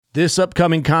This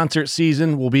upcoming concert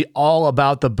season will be all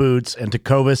about the boots, and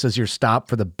Tecovas is your stop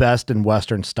for the best in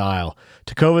Western style.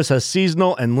 Tecovas has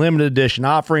seasonal and limited edition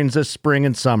offerings this spring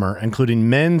and summer, including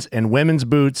men's and women's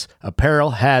boots,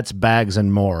 apparel, hats, bags,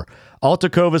 and more. All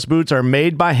Tecovas boots are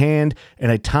made by hand in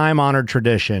a time-honored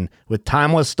tradition with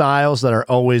timeless styles that are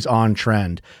always on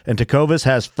trend. And Tecovas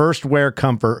has first wear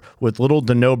comfort with little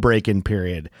to no break-in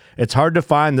period. It's hard to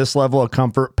find this level of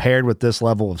comfort paired with this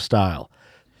level of style.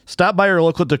 Stop by your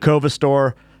local Tecovas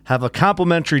store, have a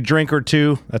complimentary drink or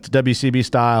two, that's WCB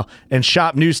style, and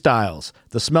shop new styles.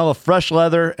 The smell of fresh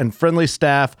leather and friendly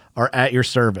staff are at your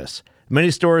service. Many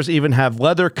stores even have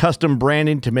leather custom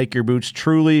branding to make your boots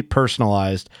truly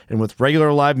personalized. And with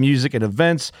regular live music and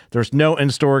events, there's no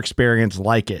in-store experience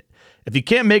like it. If you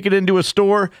can't make it into a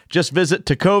store, just visit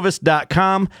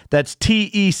tecovas.com. That's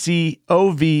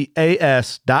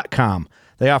TECOVAS.com.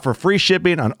 They offer free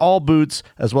shipping on all boots,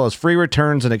 as well as free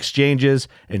returns and exchanges,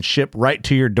 and ship right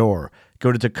to your door.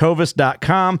 Go to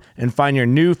tecovas.com and find your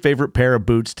new favorite pair of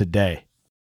boots today.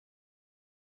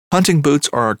 Hunting boots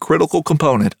are a critical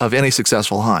component of any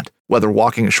successful hunt. Whether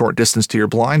walking a short distance to your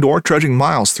blind or trudging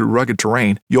miles through rugged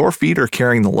terrain, your feet are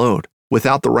carrying the load.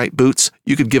 Without the right boots,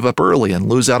 you could give up early and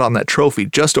lose out on that trophy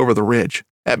just over the ridge.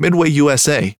 At Midway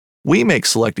USA, we make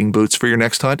selecting boots for your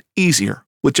next hunt easier.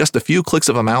 With just a few clicks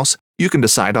of a mouse, you can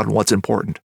decide on what's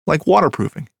important, like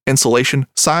waterproofing, insulation,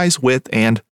 size, width,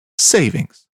 and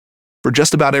savings. For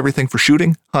just about everything for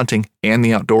shooting, hunting, and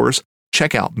the outdoors,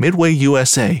 check out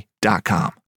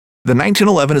MidwayUSA.com. The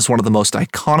 1911 is one of the most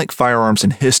iconic firearms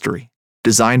in history.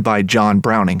 Designed by John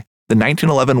Browning, the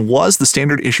 1911 was the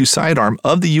standard issue sidearm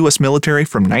of the U.S. military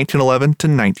from 1911 to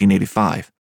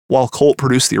 1985. While Colt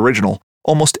produced the original,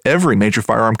 almost every major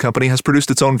firearm company has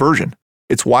produced its own version.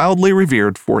 It's wildly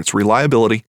revered for its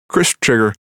reliability, crisp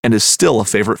trigger, and is still a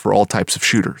favorite for all types of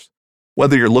shooters.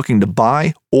 Whether you're looking to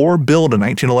buy or build a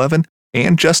 1911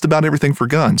 and just about everything for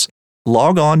guns,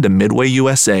 log on to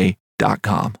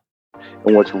MidwayUSA.com.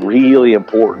 And what's really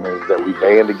important is that we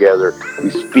band together, we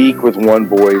speak with one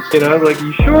voice. You know, like,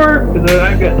 you sure? Because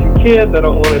I've got 2 kids, I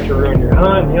don't want it to ruin your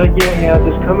hunt. And you're like, yeah,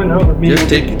 just coming home with me. Just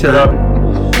take your time.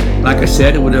 Like I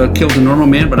said, it would have killed a normal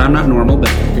man, but I'm not normal,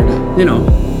 but, you know.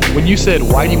 When you said,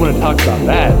 why do you want to talk about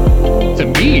that? To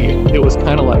me, it was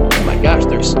kind of like, oh my gosh,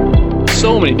 there's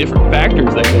so many different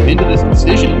factors that go into this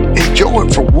decision. Enjoy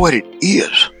it for what it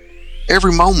is.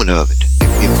 Every moment of it.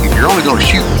 If you're only going to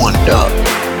shoot one duck.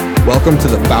 Welcome to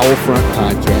the Foul Front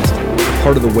Podcast,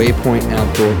 part of the Waypoint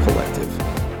Outdoor Collective.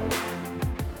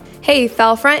 Hey,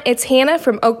 Foul Front, it's Hannah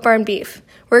from Oak Barn Beef.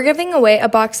 We're giving away a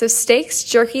box of steaks,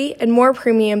 jerky, and more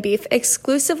premium beef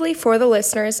exclusively for the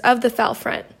listeners of the Foul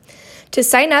Front. To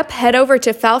sign up, head over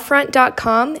to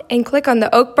foulfront.com and click on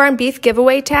the Oak Barn Beef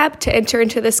giveaway tab to enter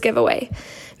into this giveaway.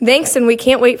 Thanks, and we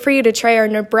can't wait for you to try our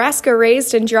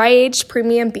Nebraska-raised and dry-aged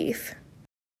premium beef.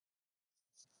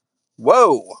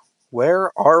 Whoa,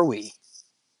 where are we?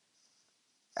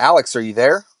 Alex, are you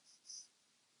there?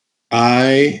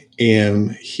 I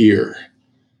am here,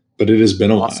 but it has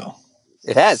been a while.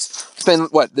 It has. It's been,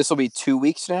 what, this will be 2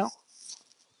 weeks now?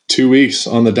 2 weeks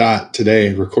on the dot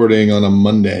today, recording on a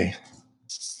Monday.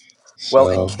 Well,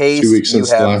 in case 2 weeks since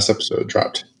the last episode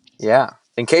dropped. Yeah.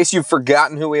 In case you've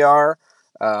forgotten who we are,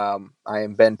 I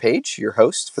am Ben Page, your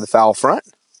host for the Foul Front.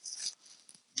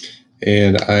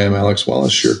 And I am Alex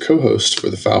Wallace, your co-host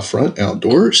for the Foul Front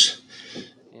Outdoors.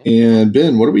 And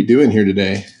Ben, what are we doing here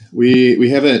today? We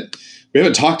haven't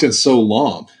talked in so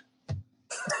long.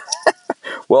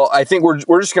 Well, I think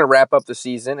we're just going to wrap up the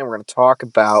season, and we're going to talk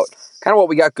about kind of what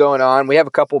we got going on. We have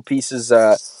a couple pieces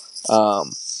of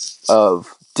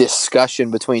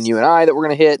discussion between you and I that we're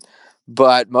going to hit,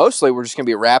 but mostly we're just going to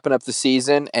be wrapping up the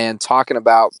season and talking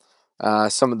about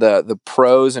some of the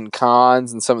pros and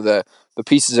cons and some of the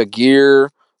pieces of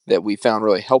gear that we found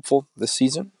really helpful this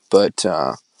season. But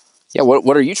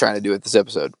what are you trying to do with this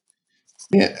episode?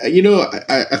 Yeah,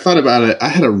 I thought about it. I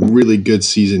had a really good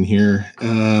season here,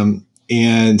 and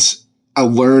I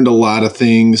learned a lot of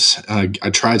things. I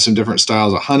tried some different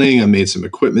styles of hunting. I made some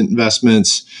equipment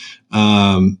investments.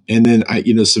 And then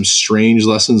some strange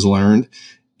lessons learned.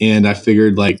 And I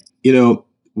figured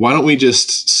why don't we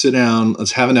just sit down?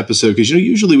 Let's have an episode. Cause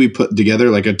usually we put together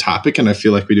like a topic and I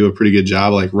feel like we do a pretty good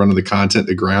job, like running the content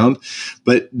to ground.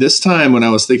 But this time when I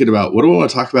was thinking about what do I want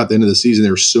to talk about at the end of the season,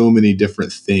 there were so many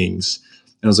different things.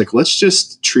 And I was like, let's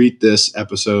just treat this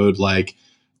episode like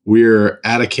we're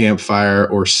at a campfire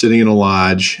or sitting in a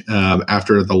lodge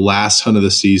after the last hunt of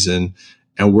the season.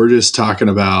 And we're just talking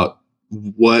about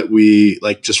what we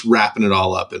like, just wrapping it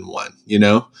all up in one,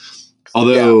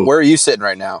 although where are you sitting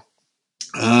right now?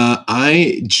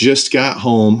 I just got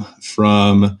home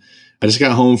from I just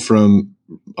got home from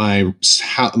my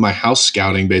house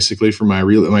scouting, basically, for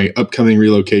my upcoming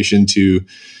relocation to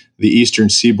the Eastern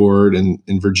Seaboard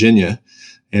in Virginia,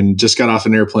 and just got off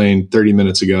an airplane 30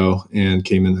 minutes ago and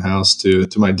came in the house to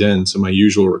my den, so my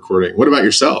usual recording. What about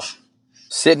yourself?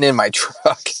 Sitting in my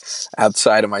truck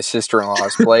outside of my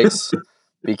sister-in-law's place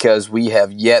because we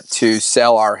have yet to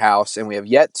sell our house, and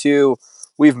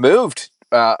we've moved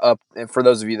up. And for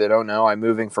those of you that don't know, I'm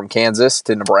moving from Kansas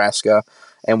to Nebraska,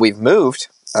 and we've moved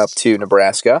up to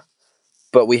Nebraska,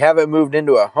 but we haven't moved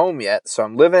into a home yet. So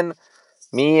I'm living,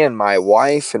 me and my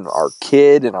wife and our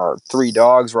kid and our 3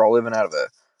 dogs, we're all living out of a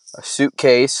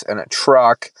suitcase and a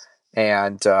truck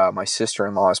and my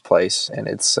sister-in-law's place, and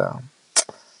it's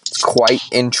quite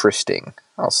interesting.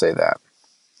 I'll say that.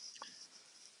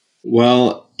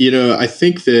 Well, I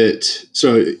think that,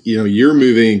 so, you're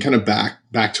moving kind of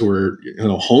back to where,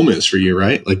 home is for you,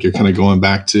 right? Like you're kind of going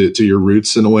back to your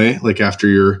roots in a way, like after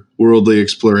your worldly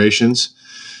explorations,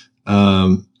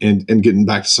 and getting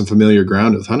back to some familiar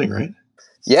ground with hunting, right?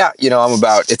 Yeah.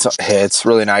 It's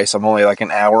really nice. I'm only like an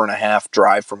hour and a half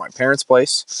drive from my parents'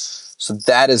 place. So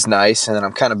that is nice. And then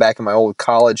I'm kind of back in my old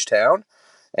college town.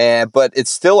 But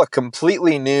it's still a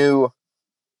completely new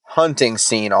hunting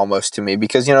scene almost to me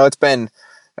because, it's been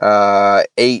 8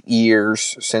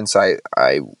 years since I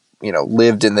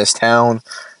lived in this town,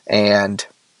 and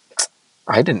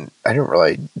I didn't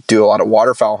really do a lot of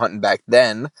waterfowl hunting back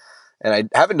then. And I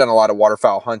haven't done a lot of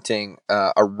waterfowl hunting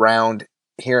around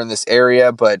here in this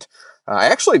area, but I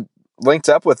actually linked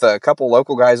up with a couple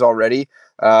local guys already.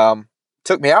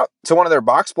 Took me out to one of their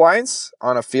box blinds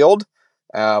on a field.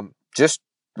 Just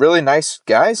really nice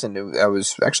guys, and I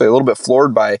was actually a little bit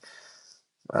floored by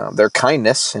their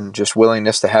kindness and just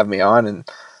willingness to have me on, and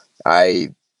I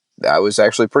was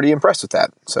actually pretty impressed with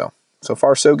that. So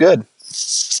far so good.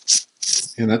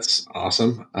 Yeah, that's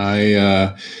awesome.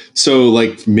 So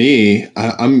like me,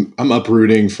 I'm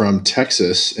uprooting from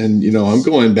Texas, and I'm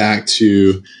going back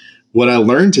to what I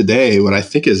learned today, what I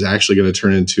think is actually going to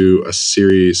turn into a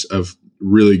series of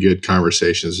really good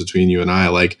conversations between you and I,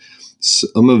 like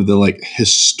some of the like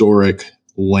historic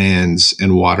lands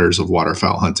and waters of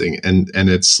waterfowl hunting, and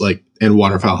it's like, and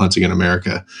waterfowl hunting in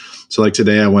America. So like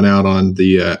today I went out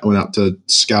to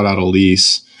scout out a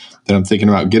lease that I'm thinking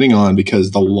about getting on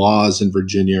because the laws in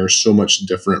Virginia are so much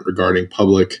different regarding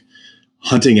public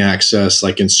hunting access,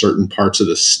 like in certain parts of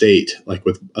the state, like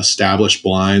with established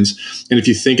blinds. And if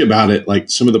you think about it, like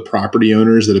some of the property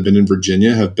owners that have been in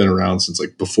Virginia have been around since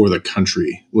like before the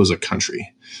country was a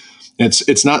country.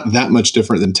 It's not that much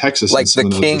different than Texas. Like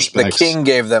the king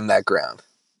gave them that ground.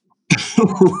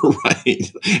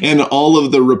 Right. And all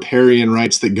of the riparian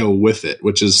rights that go with it,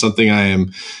 which is something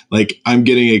I'm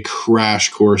getting a crash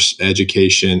course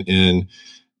education in,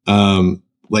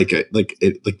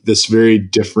 this very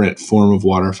different form of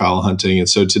waterfowl hunting. And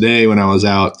so today when I was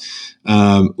out,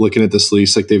 looking at this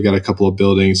lease, like they've got a couple of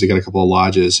buildings, they got a couple of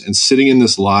lodges, and sitting in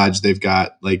this lodge, they've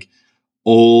got like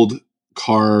old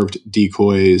carved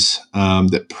decoys,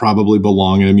 that probably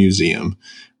belong in a museum.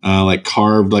 Like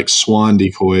carved like swan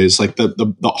decoys, like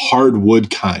the hardwood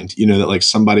kind, that like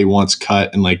somebody once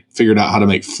cut and like figured out how to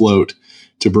make float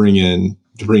to bring in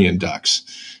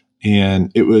ducks.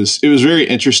 And it was very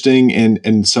interesting. And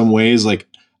in some ways, like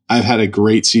I've had a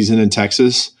great season in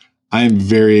Texas. I'm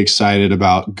very excited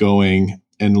about going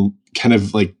and kind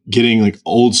of like getting like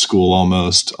old school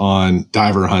almost on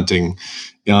diver hunting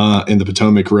in the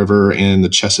Potomac River and the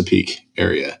Chesapeake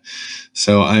area.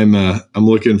 So I'm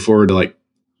looking forward to like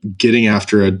getting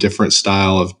after a different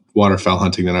style of waterfowl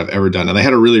hunting than I've ever done. And I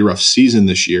had a really rough season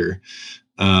this year,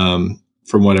 from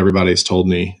what everybody's told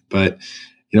me, but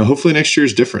hopefully next year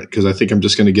is different because I think I'm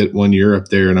just going to get 1 year up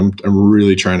there, and I'm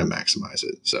really trying to maximize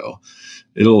it. So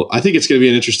I think it's going to be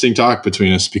an interesting talk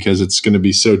between us because it's going to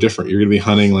be so different. You're going to be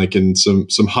hunting like in some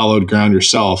hollowed ground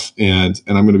yourself, and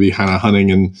I'm going to be kind of hunting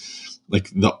in like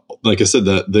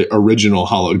the original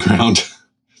hollowed ground.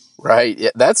 Right. Yeah,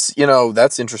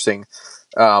 that's interesting.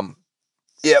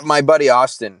 My buddy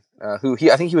Austin, I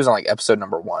think he was on like episode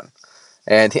number 1,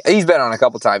 and he's been on a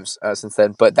couple times since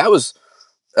then, but that was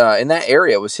in that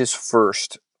area was his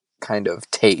first kind of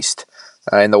taste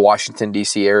in the Washington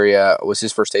DC area was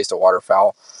his first taste of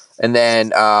waterfowl. And then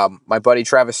my buddy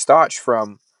Travis Stotch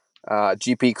from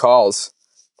GP Calls,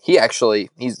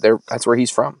 he's there. That's where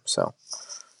he's from. So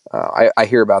I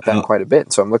hear about that quite a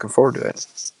bit. So I'm looking forward to it.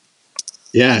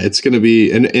 Yeah, it's going to be,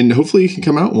 and hopefully you can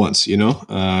come out once,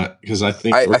 because I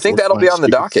think that'll be on the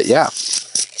docket. Yeah.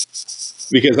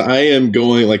 because I am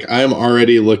going, like, I'm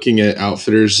already looking at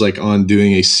outfitters like on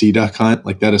doing a sea duck hunt.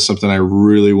 Like that is something I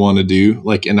really want to do.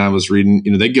 Like, and I was reading,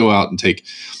 they go out and take,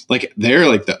 like, they're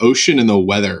like the ocean and the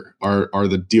weather are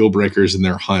the deal breakers in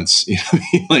their hunts. You know what I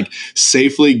mean? Like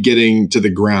safely getting to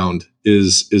the ground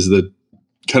is the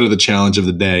kind of the challenge of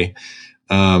the day.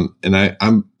 And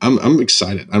I'm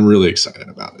excited. I'm really excited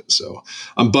about it. So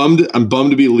I'm bummed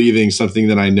to be leaving something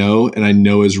that I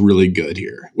know is really good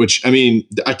here, which, I mean,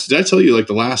 did I tell you, like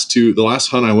the last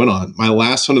hunt I went on, my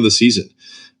last hunt of the season,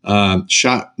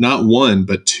 shot not one,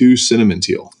 but 2 cinnamon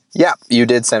teal. Yeah. You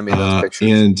did send me those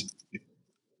pictures. And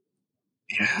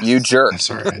you jerk. I'm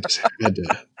sorry. I just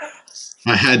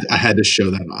I had to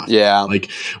show that off. Yeah. Like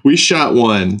we shot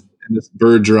one, and this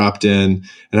bird dropped in,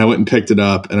 and I went and picked it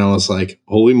up, and I was like,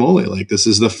 holy moly, like this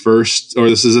is the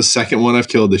second one I've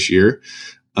killed this year.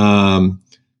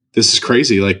 This is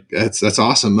crazy. Like that's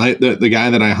awesome. The guy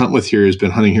that I hunt with here has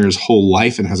been hunting here his whole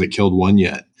life and hasn't killed one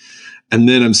yet. And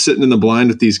then I'm sitting in the blind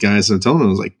with these guys, and I'm telling them,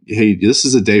 I was like, hey, this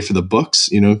is a day for the books,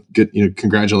 good,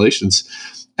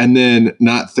 congratulations. And then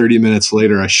not 30 minutes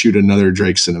later, I shoot another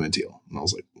Drake cinnamon teal. And I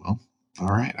was like, well, all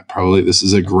right, this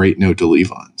is a great note to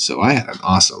leave on. So I had an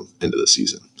awesome end of the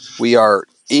season. We are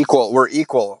equal. We're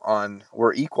equal on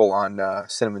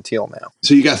cinnamon teal now.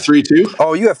 So you got 3 too?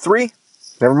 Oh, you have 3?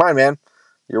 Never mind, man.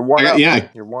 You're one up. Yeah.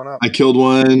 You're one up. I killed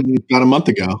one about a month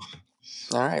ago.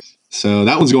 All right. So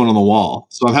that one's going on the wall.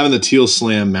 So I'm having the teal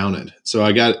slam mounted. So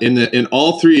I got in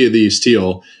all 3 of these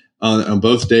teal on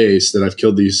both days that I've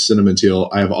killed these cinnamon teal.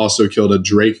 I have also killed a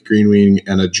Drake green wing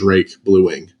and a Drake blue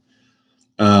wing.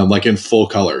 Like in full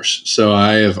colors. So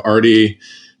I have already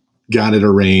got it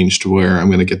arranged where I'm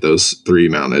going to get those 3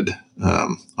 mounted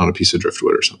on a piece of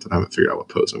driftwood or something. I haven't figured out what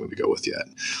pose I'm going to go with yet.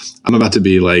 I'm about to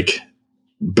be like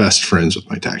best friends with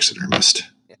my taxidermist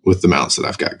with the mounts that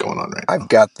I've got going on right now.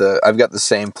 I've got the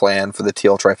same plan for the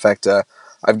teal trifecta.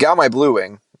 I've got my blue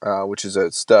wing, which is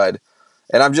a stud,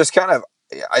 and I'm just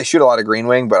I shoot a lot of green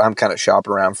wing, but I'm kind of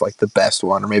shopping around for like the best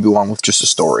one, or maybe one with just a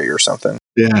story or something.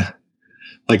 Yeah.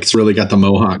 Like it's really got the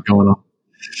mohawk going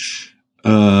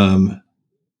on.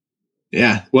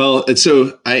 Yeah. Well,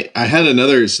 so I had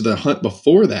the hunt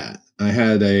before that, I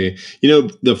had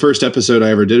the first episode I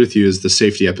ever did with you is the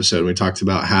safety episode. We talked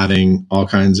about having all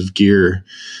kinds of gear.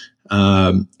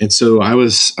 And so I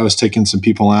was taking some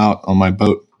people out on my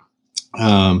boat.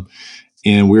 And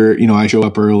I show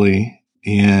up early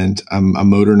and I'm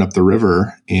motoring up the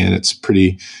river, and it's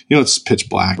pretty, it's pitch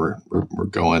black. We're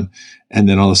going. And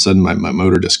then all of a sudden my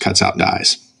motor just cuts out and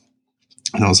dies.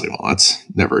 And I was like, well, that's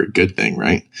never a good thing.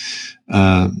 Right.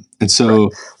 And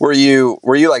so were you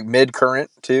like mid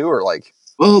current too, or like,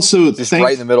 well, so just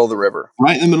right in the middle of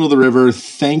the river,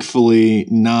 thankfully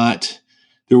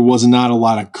there was not a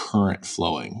lot of current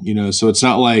flowing, so it's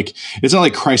not like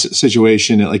crisis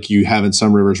situation that like you have in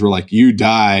some rivers where like you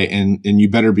die and you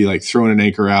better be like throwing an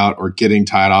anchor out or getting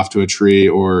tied off to a tree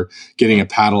or getting a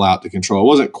paddle out to control. It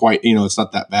wasn't quite, it's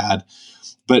not that bad.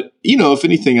 But, if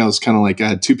anything, I was kind of like, I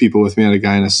had 2 people with me. I had a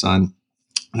guy and a son.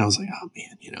 And I was like, oh,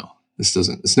 man,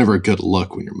 it's never a good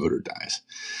look when your motor dies.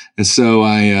 And so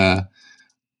I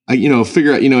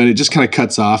figure out, and it just kind of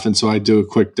cuts off. And so I do a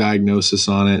quick diagnosis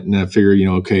on it. And I figure,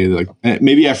 okay, like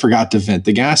maybe I forgot to vent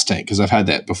the gas tank, because I've had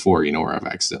that before, where I've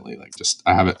accidentally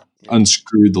I haven't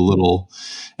unscrewed the little,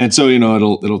 and so,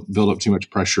 it'll build up too much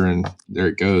pressure and there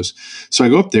it goes. So I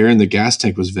go up there and the gas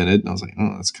tank was vented, and I was like,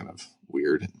 oh, that's kind of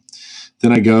weird.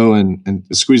 Then I go and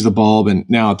squeeze the bulb. And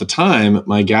now at the time,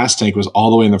 my gas tank was all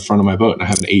the way in the front of my boat, and I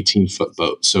have an 18-foot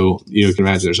boat. So you can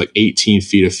imagine there's like 18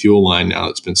 feet of fuel line now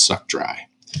that's been sucked dry.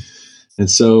 And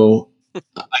so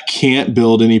I can't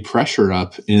build any pressure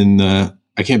up in the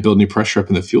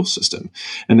fuel system.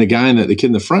 And the kid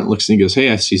in the front looks and he goes,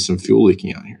 hey, I see some fuel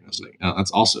leaking out here. And I was like, no,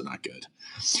 that's also not good.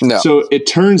 No. So it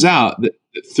turns out that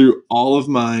through all of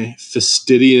my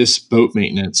fastidious boat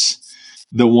maintenance,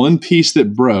 the one piece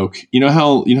that broke,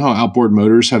 how outboard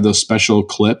motors have those special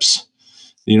clips,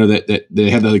 that they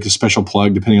have like a special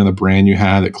plug depending on the brand you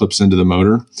have that clips into the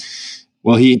motor.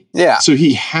 Well, so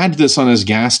he had this on his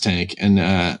gas tank, and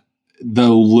the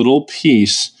little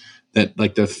piece that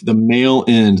like the male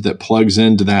end that plugs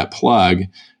into that plug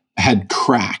had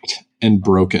cracked and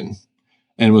broken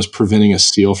and was preventing a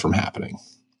seal from happening.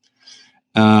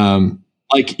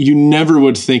 Like you never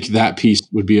would think that piece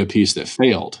would be a piece that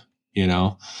failed.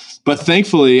 But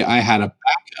thankfully I had a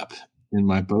backup in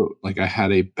my boat. Like I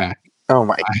had a Oh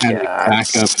my God. A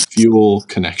backup fuel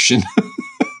connection.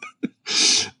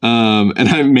 And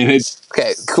I managed.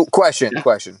 Okay. Question.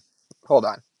 Hold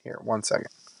on here. 1 second.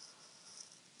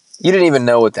 You didn't even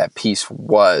know what that piece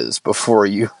was before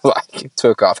you like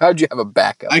took off. How'd you have a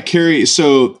backup?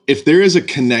 So if there is a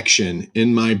connection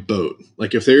in my boat,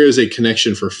 like if there is a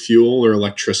connection for fuel or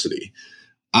electricity,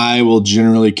 I will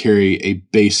generally carry a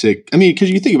basic, because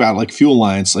you think about it, like fuel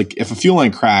lines, like if a fuel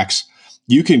line cracks,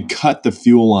 you can cut the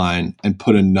fuel line and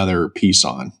put another piece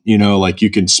on, like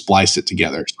you can splice it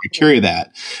together. So I carry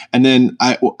that. And then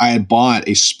I bought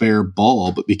a spare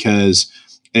bulb because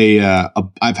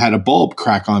I've had a bulb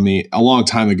crack on me a long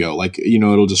time ago. Like,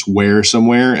 it'll just wear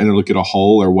somewhere and it'll get a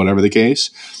hole or whatever the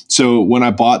case. So when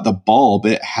I bought the bulb,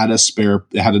 it had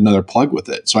another plug with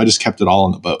it. So I just kept it all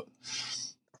in the boat.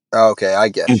 Okay, I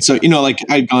get it. And so, like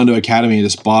I'd gone to Academy and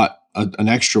just bought an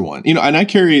extra one, and I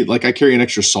carry an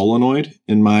extra solenoid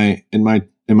in my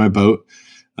boat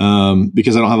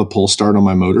because I don't have a pull start on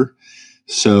my motor.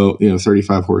 So,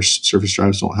 35 horse surface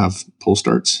drives don't have pull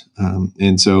starts.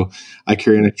 And so I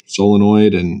carry an extra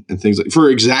solenoid and things like for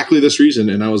exactly this reason.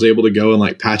 And I was able to go and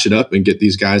like patch it up and get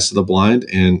these guys to the blind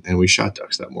and we shot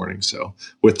ducks that morning. So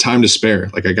with time to spare,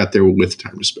 like I got there with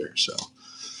time to spare. So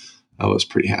I was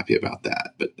pretty happy about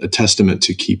that, but a testament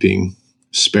to keeping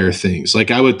spare things.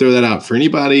 Like I would throw that out for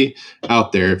anybody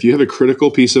out there. If you have a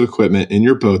critical piece of equipment in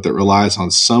your boat that relies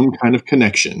on some kind of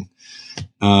connection,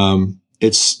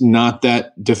 it's not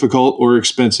that difficult or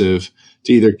expensive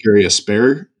to either carry a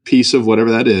spare piece of whatever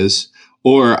that is,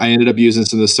 or I ended up using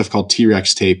some of this stuff called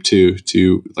T-Rex tape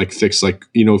to like fix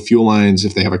fuel lines.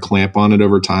 If they have a clamp on it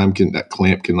over time, that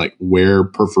clamp can like wear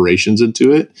perforations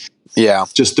into it. Yeah.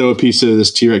 Just throw a piece of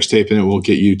this T-Rex tape and it will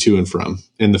get you to and from,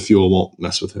 and the fuel won't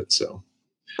mess with it. So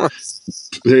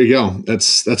there you go.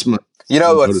 That's my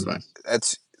advice.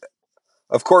 That's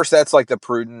of course that's like the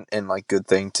prudent and like good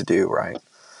thing to do, right?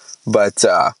 But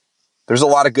there's a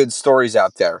lot of good stories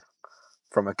out there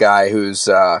from a guy whose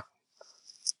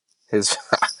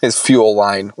his fuel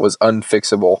line was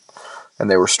unfixable and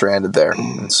they were stranded there.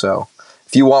 And so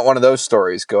if you want one of those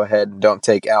stories, go ahead and don't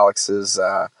take Alex's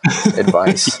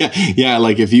advice. Yeah,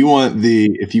 like if you want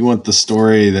the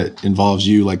story that involves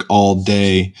you like all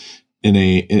day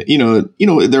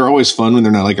they're always fun when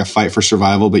they're not like a fight for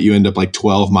survival, but you end up like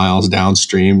 12 miles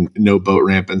downstream, no boat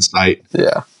ramp in sight.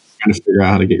 Yeah. Trying to figure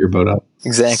out how to get your boat up.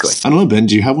 Exactly. I don't know, Ben,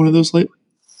 do you have one of those lately?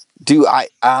 Do I?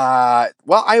 I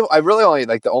really only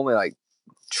like the only like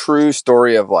true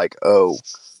story of like,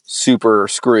 super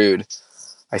screwed,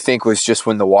 I think was just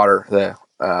when they we were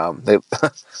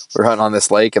hunting on this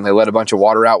lake and they let a bunch of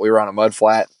water out. We were on a mud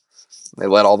flat. They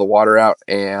let all the water out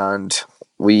and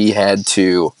we had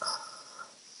to,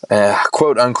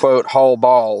 quote unquote, haul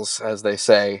balls, as they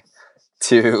say,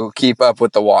 to keep up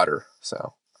with the water.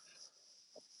 So,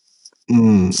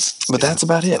 but that's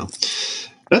about it.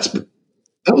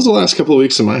 That was the last couple of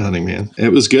weeks of my hunting, man.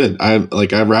 It was good. I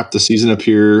wrapped the season up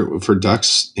here for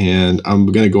ducks, and I'm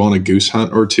going to go on a goose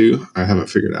hunt or two. I haven't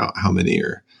figured out how many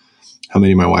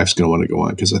my wife's going to want to go on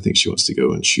because I think she wants to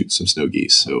go and shoot some snow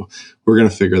geese. So we're going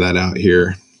to figure that out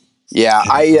here. Yeah,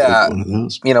 one of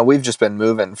those. We've just been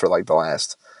moving for like the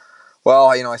last. Well,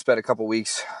 I spent a couple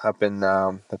weeks up in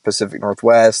the Pacific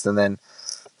Northwest, and then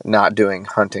not doing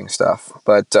hunting stuff,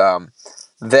 but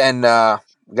then.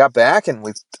 Got back and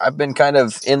I've been kind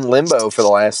of in limbo for the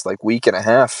last like week and a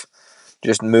half,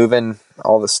 just moving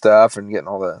all the stuff and getting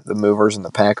all the movers and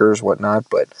the packers, whatnot.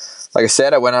 But like I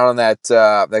said, I went out on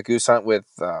that goose hunt with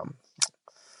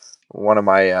one of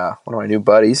my new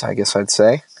buddies, I guess I'd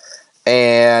say,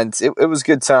 and it was a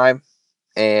good time.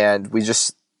 And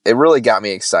it really got me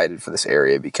excited for this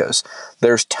area because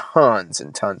there's tons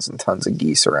and tons and tons of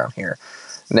geese around here.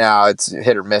 Now it's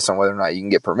hit or miss on whether or not you can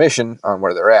get permission on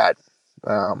where they're at.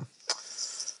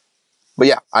 But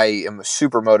yeah, I am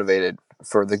super motivated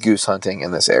for the goose hunting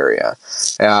in this area.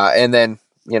 And then,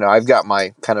 I've got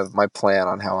my plan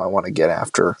on how I want to get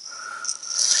after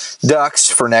ducks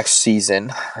for next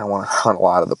season. I want to hunt a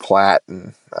lot of the Platte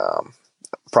and,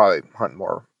 probably hunt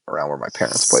more around where my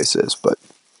parents' place is. But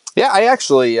yeah, I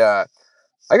actually, I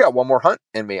got one more hunt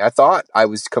in me. I thought I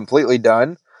was completely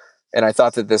done. And I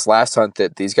thought that this last hunt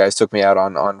that these guys took me out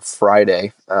on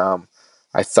Friday,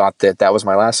 I thought that was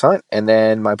my last hunt. And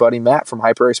then my buddy Matt from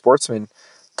High Prairie Sportsman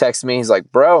texted me. He's like,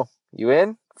 "Bro, you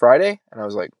in Friday?" And I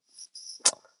was like,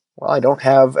 "Well, I don't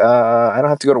have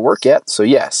to go to work yet. So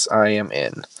yes, I am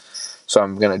in." So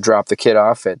I'm going to drop the kid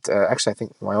off at, actually I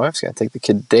think my wife's going to take the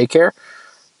kid to daycare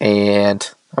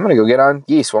and I'm going to go get on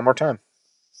geese one more time.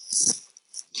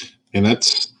 And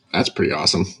that's pretty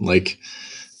awesome. Like,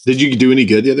 did you do any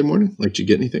good the other morning? Like, did you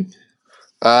get anything?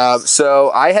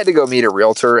 So I had to go meet a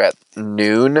realtor at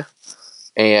noon,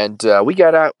 and we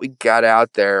got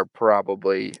out there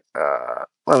probably. We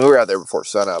were out there before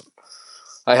sunup.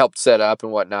 I helped set up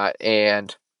and whatnot,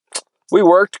 and we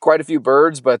worked quite a few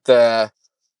birds, but they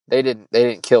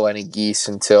didn't kill any geese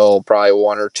until probably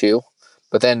 1 or 2.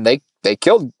 But then they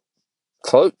killed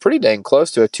pretty dang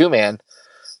close to a 2-man.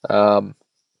 And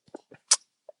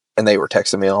they were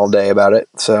texting me all day about it,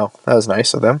 so that was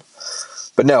nice of them.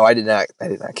 But no, I did not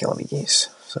kill any geese.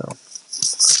 So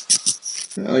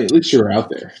well, at least you were out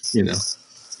there,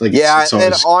 Like yeah,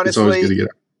 it's always good to get out.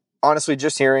 Honestly,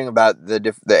 just hearing about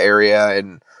the area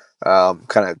and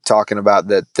kind of talking about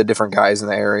the different guys in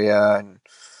the area, and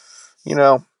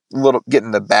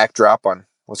getting the backdrop on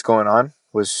what's going on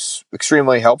was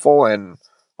extremely helpful. And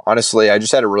honestly, I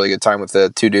just had a really good time with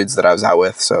the 2 dudes that I was out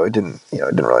with, so it didn't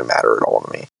really matter at all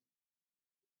to me.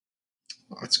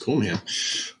 Oh, that's cool, man.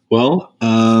 Well,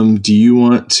 do you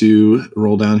want to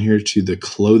roll down here to the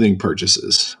clothing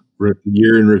purchases?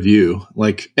 Year in review,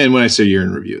 and when I say year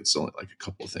in review, it's only like a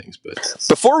couple of things. But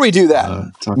before we do this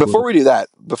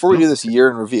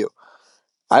year in review,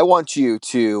 I want you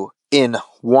to, in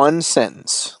one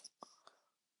sentence,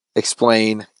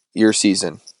 explain your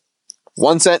season.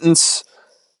 One sentence,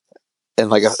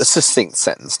 and like a succinct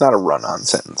sentence, not a run-on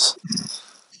sentence.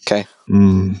 Okay.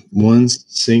 One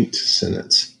succinct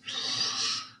sentence.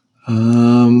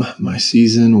 My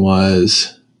season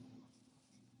was.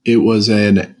 It was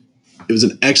an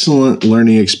excellent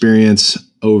learning experience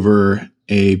over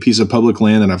a piece of public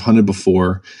land that I've hunted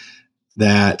before,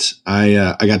 that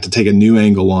I got to take a new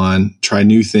angle on, try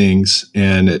new things,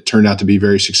 and it turned out to be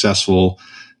very successful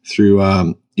through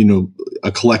a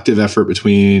collective effort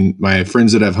between my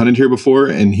friends that I've hunted here before,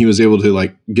 and he was able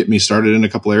to get me started in a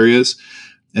couple areas,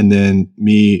 and then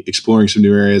me exploring some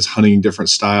new areas, hunting different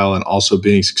style, and also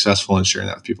being successful and sharing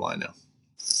that with people I know.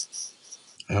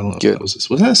 I don't know if that was this.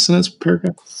 Was that a sentence,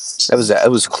 paragraph? That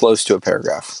was close to a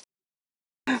paragraph.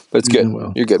 But it's good. Yeah,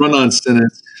 well, you're good. Run on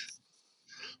sentence.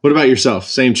 What about yourself?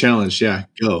 Same challenge. Yeah,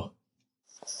 go.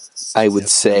 I would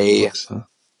say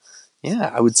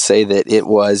that it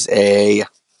was it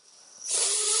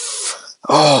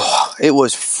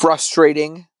was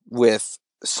frustrating with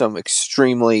some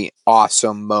extremely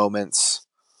awesome moments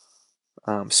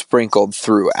sprinkled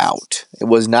throughout. It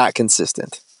was not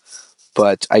consistent,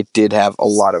 but I did have a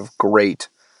lot of great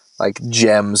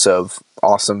gems of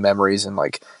awesome memories and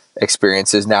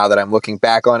experiences. Now that I'm looking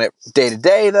back on it day to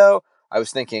day, though, I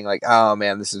was thinking oh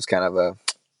man, this is kind of a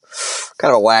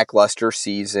lackluster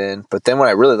season. But then when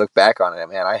I really look back on it,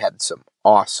 man, I had some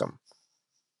awesome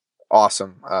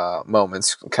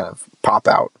moments kind of pop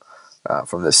out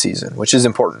from this season, which is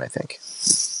important, I think.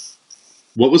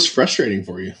 What was frustrating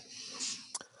for you?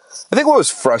 I think what was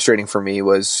frustrating for me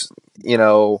was,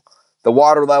 the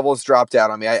water levels dropped out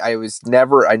on me. I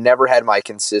never had my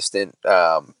consistent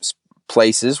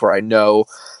places where I know,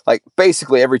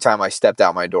 basically every time I stepped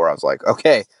out my door, I was like,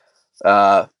 okay,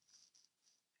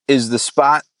 is the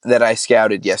spot that I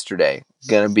scouted yesterday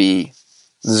going to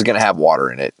have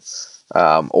water in it?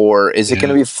 Or is it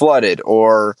going to be flooded?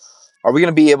 Or are we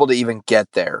going to be able to even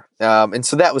get there? And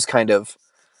so that was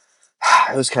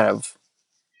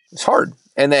it's hard.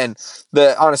 And then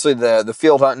honestly, the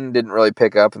field hunting didn't really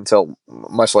pick up until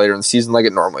much later in the season, like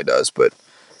it normally does. But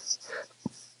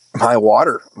my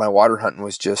water hunting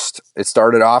was it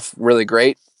started off really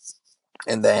great,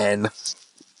 and then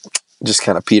just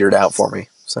kind of petered out for me.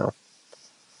 So,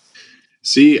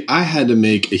 see, I had to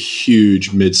make a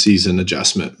huge mid-season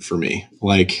adjustment for me.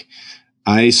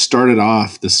 I started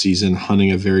off the season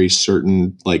hunting a very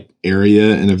certain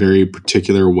area in a very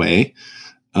particular way.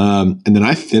 And then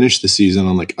I finished the season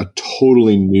on a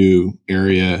totally new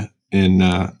area in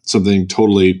something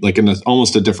totally in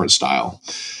almost a different style,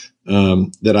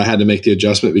 that I had to make the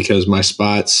adjustment because my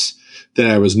spots that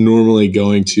I was normally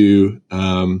going to,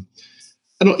 I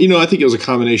think it was a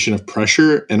combination of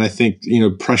pressure, and I think,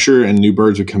 pressure and new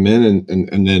birds would come in,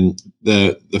 and then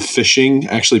the fishing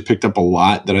actually picked up a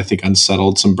lot that I think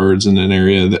unsettled some birds in an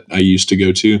area that I used to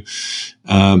go to.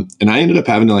 And I ended up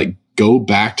having to go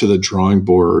back to the drawing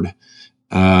board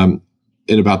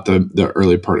in about the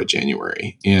early part of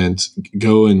January and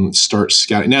go and start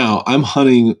scouting. Now I'm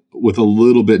hunting with a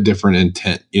little bit different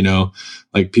intent,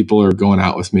 people are going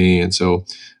out with me. And so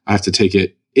I have to take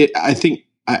it.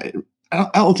 I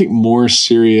don't think more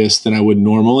serious than I would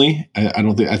normally. I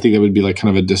think that would be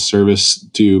kind of a disservice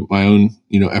to my own,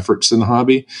 efforts in the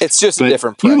hobby. It's just a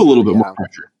different pressure. You have a little bit more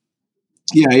pressure.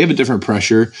 Yeah, you have a different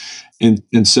pressure.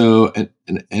 And so I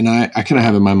kind of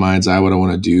have in my mind's eye what I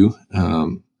want to do.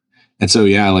 And so,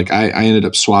 yeah, I ended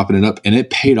up swapping it up, and it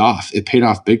paid off. It paid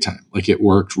off big time. It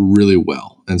worked really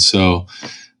well. And so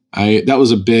that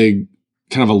was a big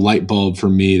kind of a light bulb for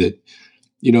me that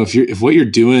if what you're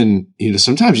doing,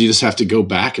 sometimes you just have to go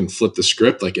back and flip the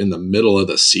script, like in the middle of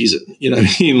the season, you know what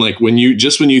I mean? Like when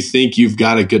you think you've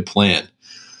got a good plan,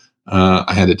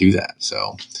 I had to do that.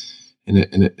 So, and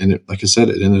it, like I said,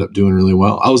 it ended up doing really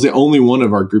well. I was the only one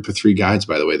of our group of 3 guides,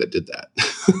 by the way, that did that.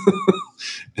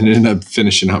 And it ended up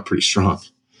finishing out pretty strong.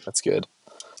 That's good.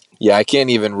 Yeah. I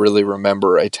can't even really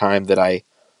remember a time that I,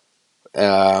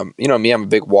 me, I'm a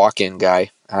big walk-in guy.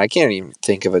 I can't even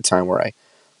think of a time where I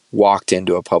walked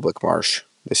into a public marsh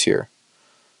this year.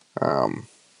 Oh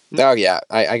yeah,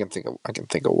 I can think of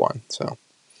one. So, all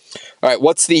right,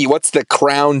 what's the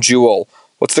crown jewel?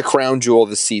 What's the crown jewel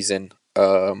this season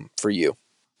for you?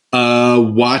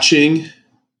 Watching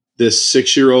this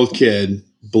 6-year-old kid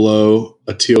blow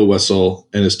a teal whistle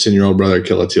and his 10-year-old brother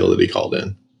kill a teal that he called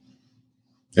in,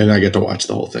 and I get to watch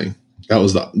the whole thing. That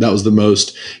was the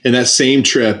most. In that same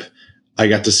trip, I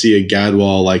got to see a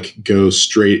gadwall like go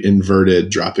straight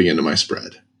inverted, dropping into my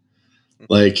spread.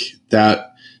 Like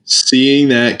that, seeing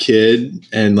that kid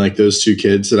and like those 2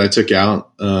 kids that I took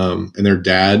out and their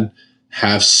dad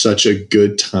have such a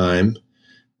good time.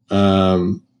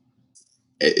 That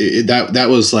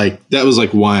was like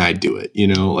why I do it,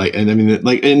 like, and I mean,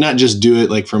 like, and not just do it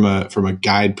like from a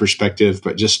guide perspective,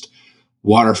 but just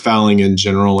waterfowling in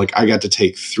general. Like I got to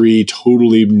take 3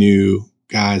 totally new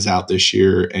guys out this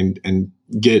year and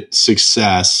get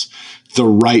success the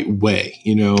right way,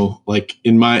 like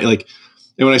in my, like,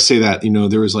 and when I say that,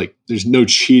 there's no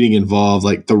cheating involved,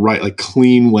 like the right, like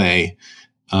clean way.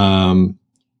 And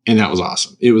that was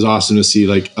awesome. It was awesome to see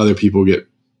like other people get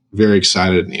very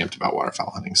excited and amped about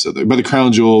waterfowl hunting. So but the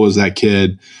crown jewel was that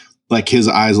kid, like his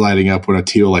eyes lighting up when a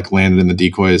teal like landed in the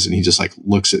decoys, and he just like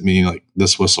looks at me like,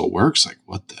 this whistle works. Like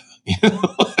what the, and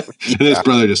his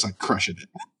brother just like crushing it.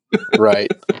 Right.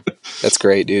 That's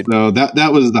great, dude. No,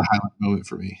 that was the highlight moment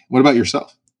for me. What about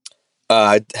yourself?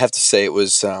 I'd have to say it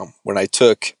was when I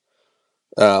took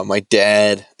my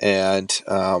dad and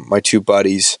my 2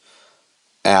 buddies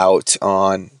out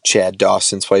on Chad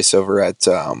Dawson's place over at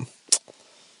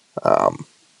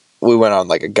we went on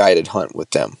like a guided hunt with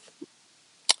them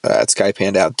at Sky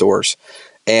Panda Outdoors,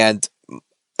 and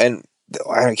I can't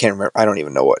remember. I don't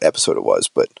even know what episode it was,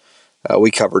 but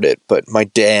we covered it. But my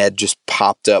dad just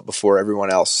popped up before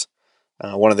everyone else.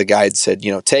 One of the guides said,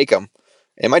 take him.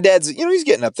 And my dad's, he's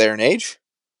getting up there in age.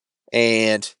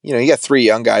 And, you got 3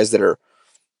 young guys that are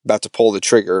about to pull the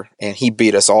trigger. And he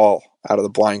beat us all out of the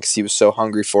blind because he was so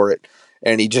hungry for it.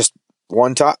 And he just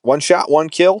one shot, 1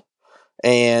 kill.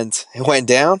 And it went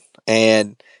down.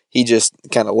 And he just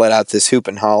kind of let out this hoop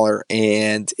and holler.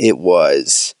 And it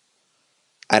was,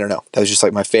 I don't know, that was just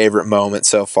like my favorite moment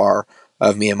so far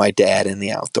of me and my dad in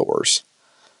the outdoors.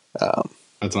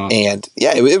 That's awesome. And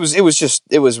yeah,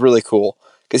 it was really cool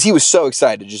because he was so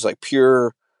excited, just like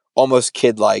pure, almost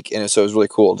kid-like. And so it was really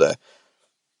cool to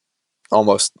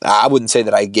almost, I wouldn't say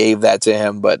that I gave that to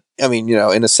him, but I mean,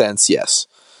 in a sense, yes.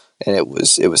 And it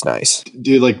was nice.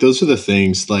 Dude, like those are the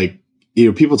things like,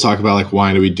 people talk about like,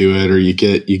 why do we do it? Or you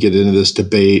get into this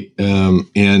debate.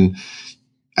 And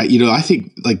I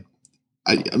think like,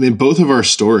 I mean, both of our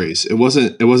stories, it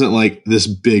wasn't like this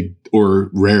big or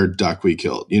rare duck we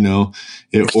killed, or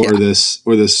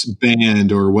this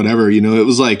band or whatever, it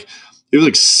was like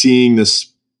seeing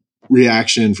this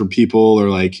reaction from people or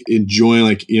like enjoying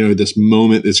like, this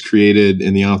moment that's created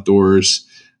in the outdoors.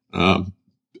 And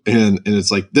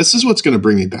it's like, this is what's going to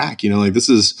bring me back, like this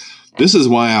is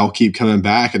why I'll keep coming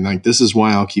back. And like, this is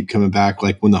why I'll keep coming back.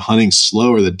 Like when the hunting's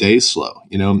slow or the day's slow,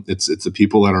 it's the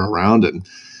people that are around. And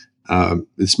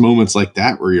it's moments like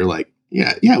that where you're like,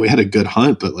 yeah, we had a good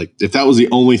hunt, but like if that was the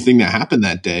only thing that happened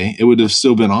that day, it would have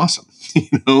still been awesome.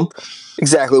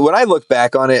 Exactly. When I look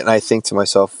back on it and I think to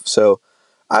myself, so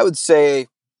I would say,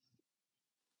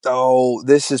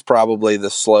 this is probably the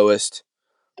slowest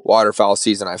waterfowl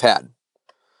season I've had.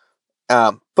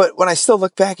 But when I still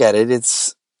look back at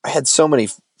it, I had so many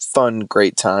fun,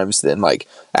 great times then like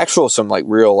some like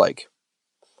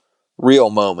real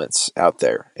moments out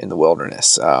there in the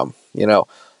wilderness,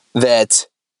 that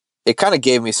it kind of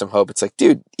gave me some hope. It's like,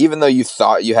 dude, even though you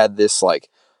thought you had this, like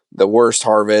the worst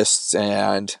harvests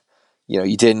and,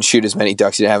 you didn't shoot as many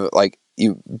ducks, you didn't have like,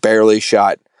 you barely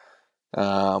shot.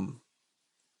 I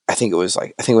think we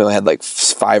only had like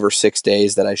 5 or 6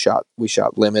 days that we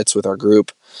shot limits with our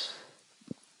group,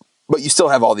 but you still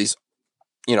have all these,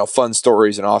 fun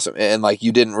stories and awesome. And like,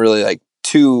 you didn't really like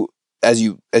as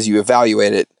you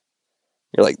evaluate it,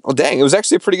 you're like, well, dang, it was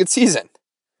actually a pretty good season.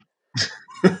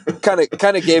 kind of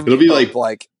gave me hope,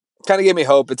 kind of gave me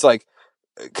hope. It's like,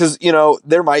 because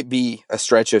there might be a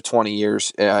stretch of 20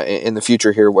 years in the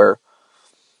future here where,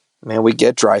 man, we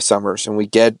get dry summers and we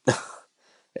get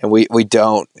and we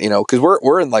don't, because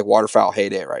we're in like waterfowl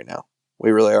heyday right now.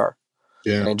 We really are.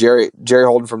 Yeah. And Jerry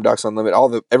Holden from Ducks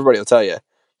Unlimited, everybody will tell you,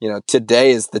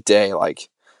 today is the day. Like,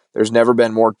 there's never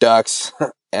been more ducks,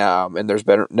 and there's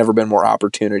never been more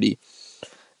opportunity,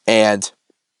 and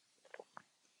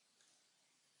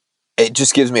it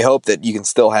just gives me hope that you can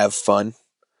still have fun,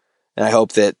 and I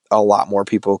hope that a lot more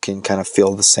people can kind of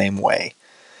feel the same way,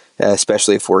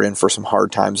 especially if we're in for some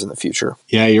hard times in the future.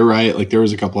 Yeah, you're right. Like, there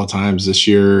was a couple of times this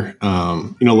year.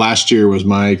 Last year was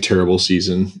my terrible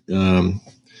season.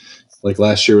 Like,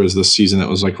 last year was the season that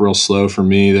was like real slow for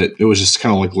me, that it was just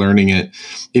kind of like learning it,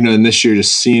 and this year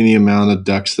just seeing the amount of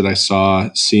ducks that I saw,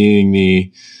 seeing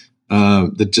the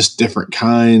just different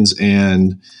kinds.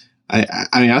 And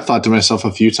I thought to myself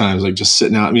a few times, like, just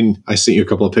sitting out, I sent you a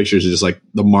couple of pictures of just like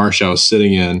the marsh I was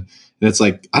sitting in, and it's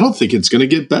like, I don't think it's going to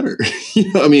get better.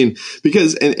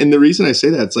 Because, and the reason I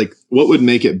say that, it's like, what would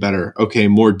make it better? Okay,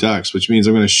 more ducks, which means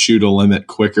I'm going to shoot a limit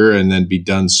quicker and then be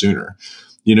done sooner.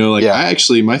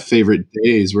 My favorite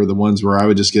days were the ones where I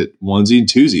would just get onesie and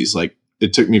twosies. Like,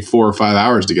 it took me 4 or 5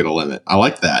 hours to get a limit. I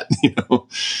like that,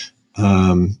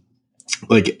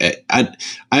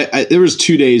 there was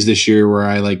 2 days this year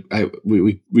where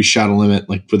we shot a limit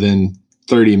like within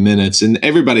 30 minutes, and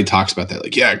everybody talks about that.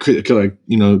 Like, yeah,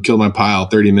 killed my pile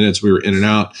 30 minutes. We were in and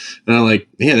out, and I'm like,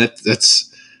 man,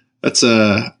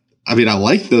 I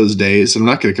like those days. I'm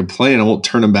not going to complain. I won't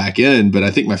turn them back in, but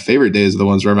I think my favorite days are the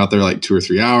ones where I'm out there like 2 or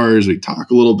 3 hours. We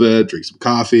talk a little bit, drink some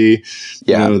coffee.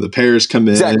 Yeah. The pairs come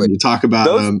in and you talk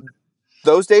about them.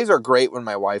 Those days are great when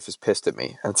my wife is pissed at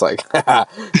me. It's like,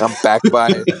 I'm back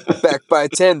by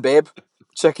 10, babe.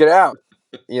 Check it out.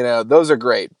 Those are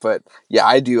great. But yeah,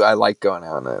 I like going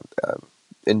out and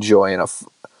enjoying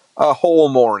a whole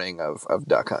morning of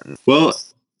duck hunting. Well,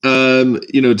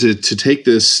 to take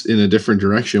this in a different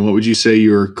direction, what would you say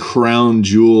your crown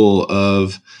jewel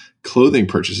of clothing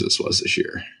purchases was this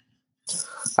year?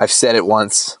 I've said it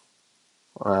once,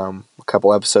 a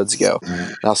couple episodes ago,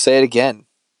 and I'll say it again.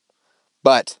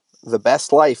 But the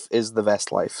best life is the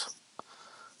best life.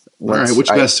 All right, which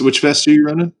vest are you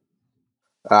running?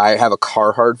 I have a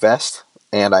Carhartt vest,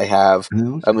 and I have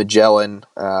a Magellan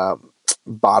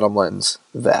Bottomlands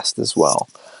vest as well.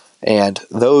 And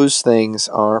those things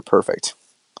are perfect.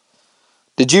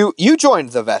 Did you joined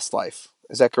the vest life?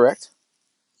 Is that correct?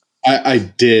 I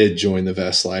did join the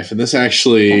vest life, and this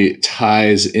actually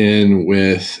ties in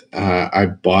with I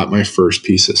bought my first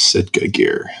piece of Sitka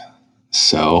gear.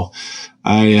 So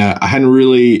I hadn't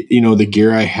really, the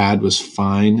gear I had was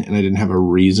fine, and I didn't have a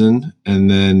reason. And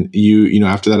then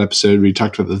after that episode, we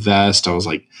talked about the vest. I was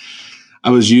like,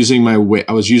 I was using my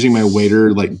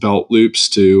wader like belt loops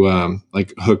to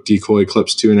like hook decoy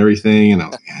clips to and everything. And I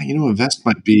was like, yeah, a vest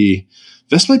might be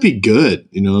good,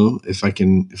 if I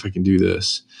can do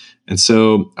this. And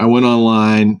so I went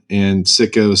online, and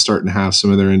Sitka was starting to have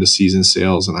some of their end of season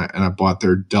sales, and I bought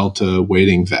their Delta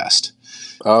wading vest.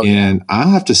 Oh, and I'll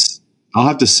have to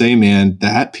say, man,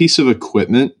 that piece of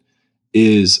equipment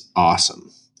is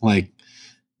awesome. Like,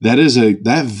 that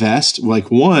vest, like,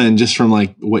 one, just from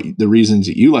like what the reasons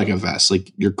that you like a vest,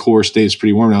 like your core stays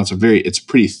pretty warm. Now it's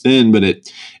pretty thin, but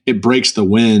it breaks the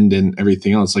wind and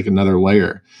everything else, like another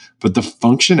layer. But the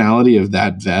functionality of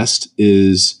that vest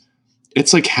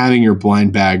it's like having your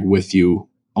blind bag with you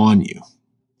on you.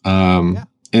 And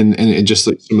it just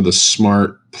like some of the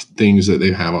smart things that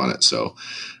they have on it. So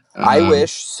I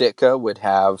wish Sitka would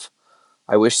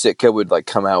like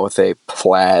come out with a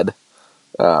plaid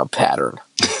pattern.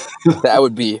 That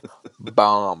would be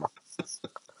bomb.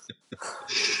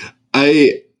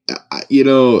 Like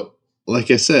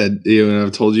I said, and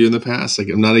I've told you in the past, like,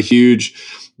 I'm not a huge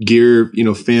gear,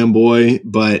 fanboy,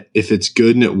 but if it's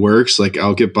good and it works, like,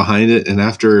 I'll get behind it. And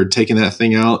after taking that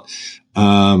thing out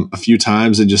a few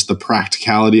times, and just the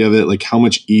practicality of it, like how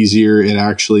much easier it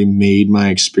actually made my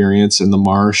experience in the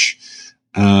marsh,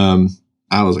 I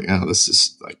was like, oh, this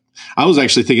is like, I was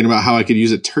actually thinking about how I could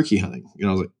use it turkey hunting.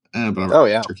 I was like, but I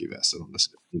have turkey vest. I don't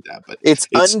necessarily need that. But it's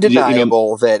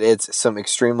undeniable that it's some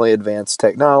extremely advanced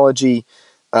technology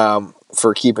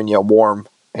for keeping you warm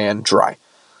and dry.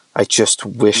 I just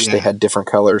wish they had different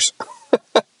colors.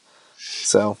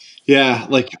 So yeah,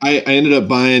 like I ended up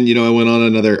buying. I went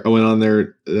on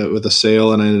there with a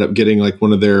sale, and I ended up getting like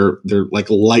one of their like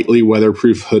lightly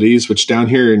weatherproof hoodies, which down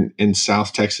here in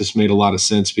South Texas made a lot of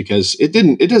sense, because it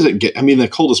doesn't get. The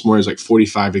coldest morning is like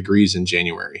 45 degrees in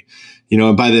January.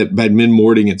 And by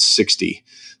mid-morning it's 60.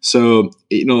 So,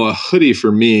 a hoodie for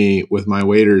me with my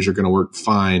waders are going to work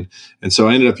fine. And so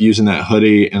I ended up using that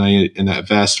hoodie and that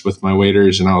vest with my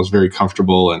waders, and I was very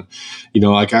comfortable. And,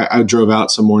 like I drove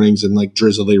out some mornings in like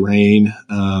drizzly rain,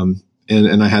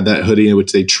 And I had that hoodie in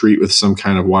which they treat with some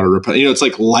kind of water repellent. It's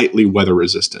like lightly weather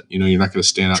resistant. You're not going to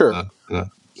stand out. Sure.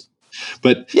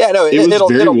 But yeah, no, it was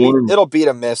very warm. It'll beat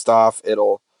a mist off.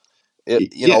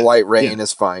 Light rain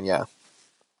is fine. Yeah.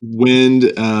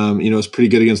 Wind, was pretty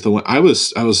good against the wind. I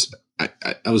was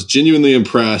genuinely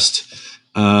impressed.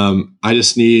 I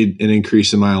just need an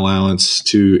increase in my allowance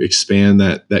to expand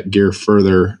that gear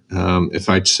further, if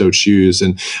I so choose.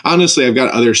 And honestly, I've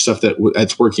got other stuff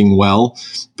that's working well,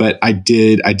 but I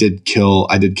did kill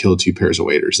 2 pairs of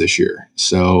waders this year.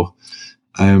 So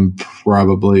I'm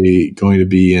probably going to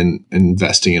be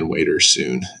investing in waders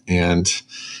soon. And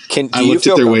I looked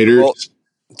at their waders.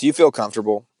 Do you feel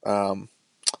comfortable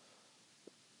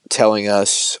telling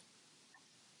us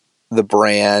the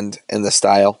brand and the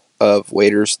style of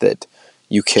waders that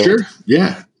you killed? Sure.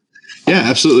 Yeah,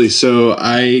 absolutely. So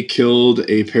I killed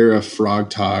a pair of Frog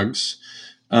Togs.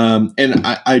 And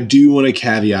I do want to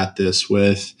caveat this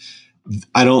with,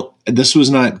 this was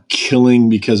not killing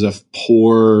because of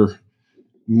poor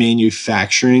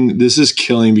manufacturing. This is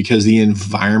killing because the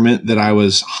environment that I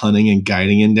was hunting and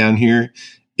guiding in down here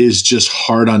is just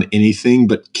hard on anything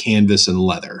but canvas and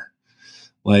leather.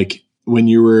 Like when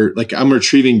you were like, I'm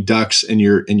retrieving ducks and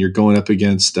you're going up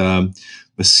against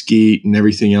mesquite and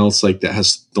everything else like that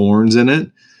has thorns in it.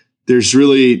 There's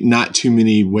really not too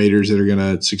many waders that are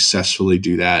going to successfully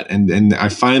do that. And I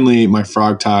finally, my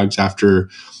Frog Togs, after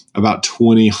about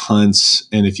 20 hunts,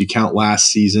 and if you count last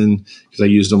season, because I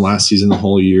used them last season the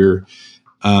whole year,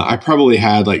 I probably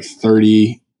had like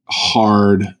 30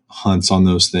 hard hunts on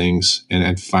those things,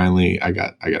 and finally I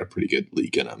got a pretty good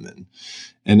leak in them,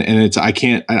 and it's I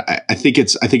think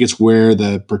it's where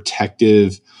the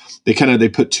protective, they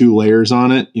put 2 layers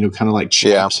on it, kind of like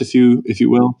chaps, if you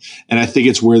will, and I think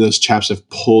it's where those chaps have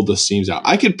pulled the seams out.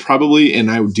 I could probably,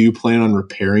 and I do plan on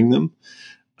repairing them.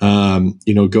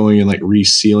 Going and like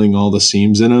resealing all the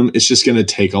seams in them. It's just going to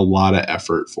take a lot of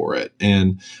effort for it.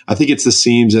 And I think it's the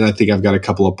seams, and I think I've got a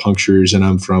couple of punctures in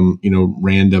them from,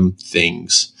 random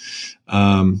things.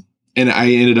 And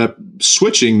I ended up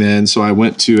switching then. So I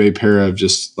went to a pair of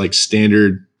just like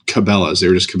standard Cabela's. They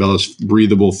were just Cabela's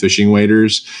breathable fishing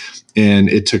waders. And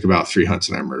it took about 3 hunts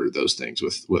and I murdered those things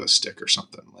with a stick or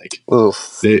something. Like,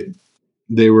 oof.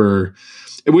 They were,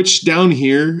 which down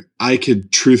here, I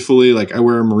could truthfully, like, I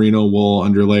wear merino wool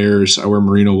underlayers. I wear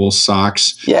merino wool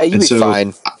socks. Yeah, you'd be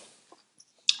fine.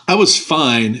 I was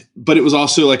fine, but it was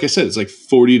also, like I said, it's like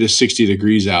 40 to 60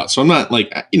 degrees out. So I'm not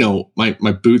like,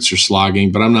 my boots are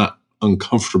slogging, but I'm not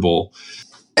uncomfortable.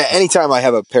 Anytime I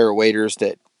have a pair of waders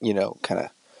that, kind of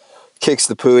kicks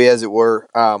the pooey, as it were,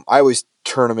 I always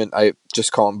turn them in. I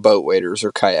just call them boat waders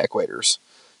or kayak waders.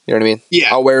 You know what I mean? Yeah.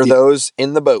 I'll wear those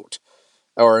in the boat.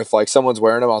 Or if like someone's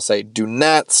wearing them, I'll say, do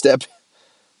not step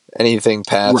anything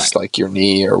past like your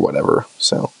knee or whatever.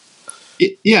 So,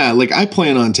 like I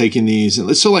plan on taking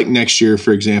these. So like next year,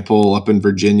 for example, up in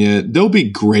Virginia, they'll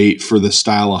be great for the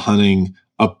style of hunting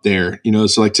up there.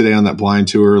 So like today on that blind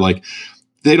tour, like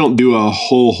they don't do a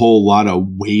whole lot of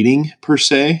wading per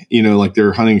se. Like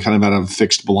they're hunting kind of out of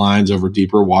fixed blinds over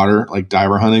deeper water, like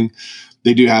diver hunting.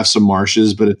 They do have some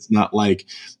marshes, but it's not like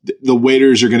the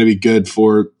waders are going to be good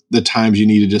for the times you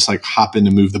need to just like hop in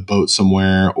to move the boat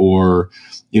somewhere, or,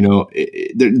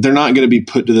 they're not going to be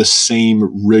put to the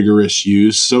same rigorous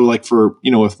use. So like for,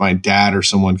 if my dad or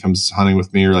someone comes hunting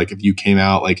with me, or like if you came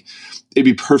out, like it'd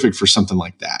be perfect for something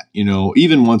like that,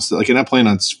 even once, like, and I plan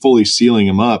on fully sealing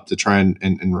them up to try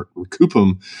and recoup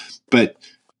them, but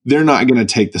they're not going to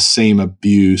take the same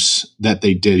abuse that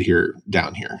they did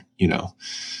down here,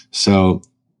 so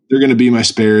they're going to be my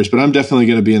spares, but I'm definitely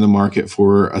going to be in the market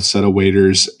for a set of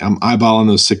waders. I'm eyeballing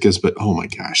those Sitkas, but oh my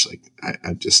gosh, like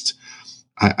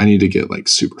I need to get like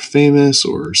super famous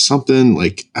or something,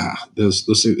 like those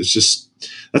things. It's just,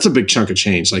 that's a big chunk of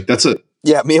change. Like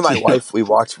me and my wife, we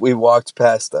walked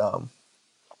past,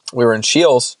 we were in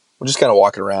Shields. We're just kind of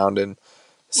walking around, and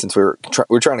since we were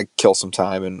trying to kill some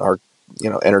time and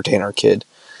entertain our kid,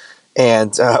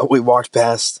 and we walked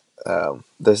past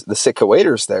the Sitka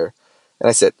waders there. And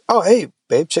I said, "Oh, hey,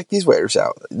 babe, check these waders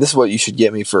out. This is what you should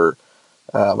get me for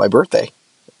my birthday."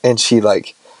 And she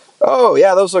like, "Oh,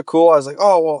 yeah, those look cool." I was like,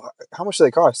 "Oh, well, how much do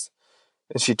they cost?"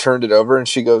 And she turned it over and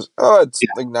she goes, "Oh, it's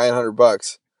like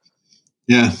 $900."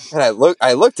 Yeah. And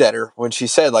I looked at her when she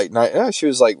said like, she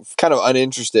was like kind of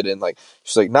uninterested in like,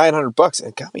 she's like $900, and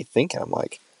it got me thinking. I'm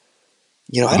like,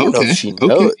 I don't know if she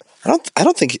knows. I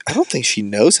don't think she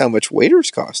knows how much waders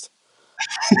cost.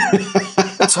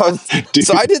 So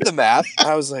I did the math.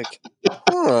 I was like,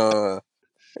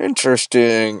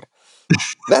 interesting.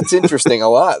 That's interesting a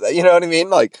lot. You know what I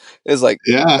mean? Like, it's like,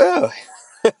 yeah.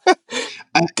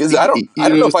 Oh. Because I don't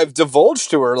know if I've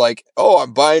divulged to her like, oh,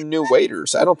 I'm buying new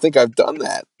waders. I don't think I've done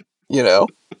that.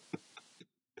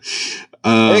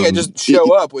 I think I just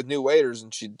show up with new waders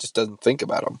and she just doesn't think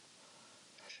about them.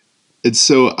 And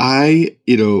so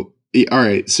all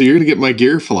right, so you're going to get my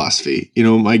gear philosophy.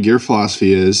 My gear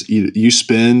philosophy is you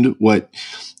spend what,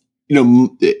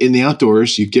 in the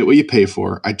outdoors, you get what you pay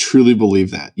for. I truly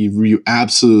believe that. You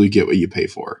absolutely get what you pay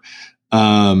for,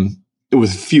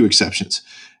 with a few exceptions.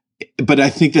 But I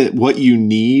think that what you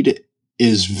need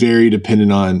is very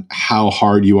dependent on how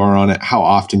hard you are on it, how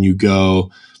often you go,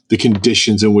 the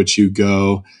conditions in which you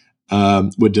go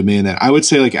would demand that. I would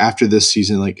say like after this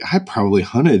season, like I probably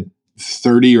hunted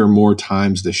 30 or more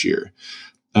times this year.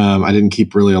 I didn't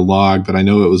keep really a log, but I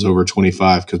know it was over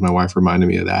 25 because my wife reminded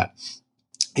me of that.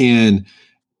 And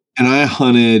I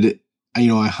hunted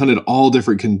all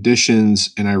different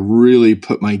conditions, and I really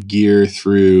put my gear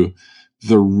through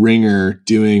the ringer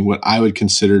doing what I would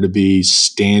consider to be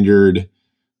standard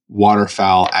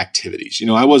waterfowl activities.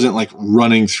 I wasn't like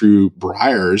running through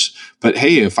briars, but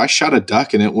hey, if I shot a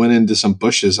duck and it went into some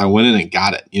bushes, I went in and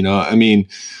got it.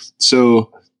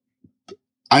 So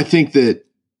I think that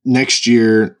next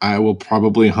year I will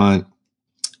probably hunt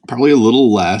a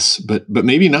little less, but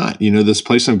maybe not. This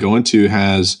place I'm going to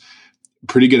has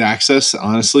pretty good access,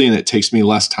 honestly, and it takes me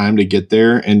less time to get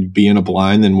there and be in a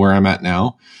blind than where I'm at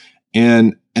now.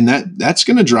 And that's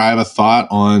going to drive a thought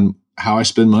on how I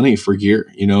spend money for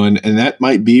gear, and that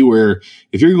might be where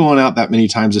if you're going out that many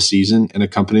times a season and a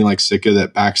company like Sitka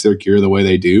that backs their gear the way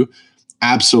they do,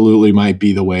 absolutely might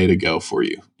be the way to go for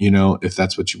you, if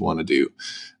that's what you want to do.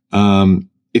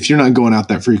 If you're not going out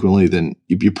that frequently, then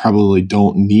you probably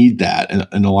don't need that.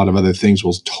 And a lot of other things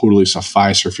will totally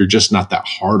suffice, or if you're just not that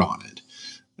hard on it.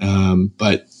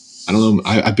 But I don't know.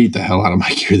 I beat the hell out of my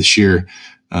gear this year.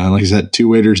 Like I said, 2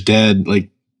 waders dead. Like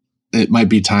it might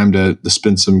be time to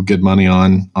spend some good money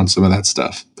on some of that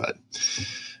stuff, but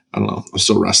I don't know. I'm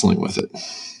still wrestling with it.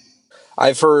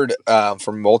 I've heard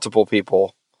from multiple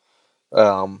people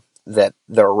that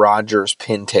the Rogers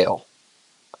pintail.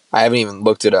 I haven't even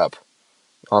looked it up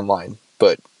online,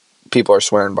 but people are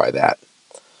swearing by that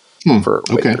for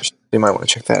waders. You might want to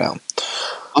check that out.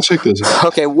 I'll check those out.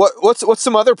 Okay, what's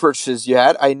some other purchases you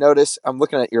had? I noticed I'm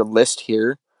looking at your list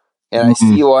here, and I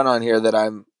see one on here that I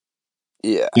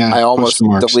almost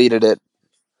deleted it.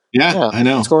 Yeah, I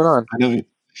know. What's going on? I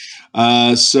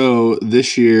know. So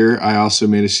this year I also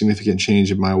made a significant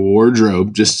change in my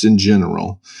wardrobe, just in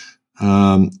general.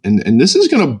 And this is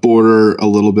going to border a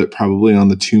little bit probably on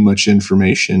the too much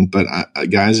information, but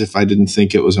guys, if I didn't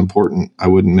think it was important, I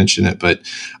wouldn't mention it, but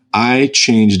I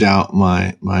changed out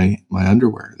my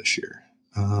underwear this year.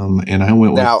 And I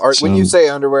went with when you say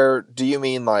underwear, do you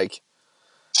mean like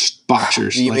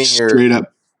boxers, do you like mean straight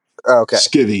up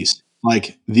skivvies,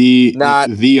 like the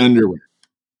underwear,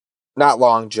 not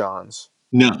long johns?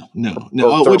 No,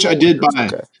 which I did buy.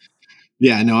 Okay.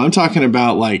 Yeah, no, I'm talking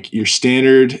about like your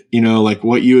standard, like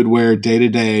what you would wear day to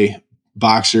day,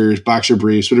 boxers, boxer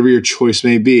briefs, whatever your choice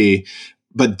may be.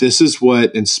 But this is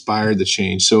what inspired the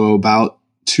change. So about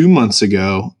 2 months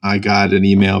ago, I got an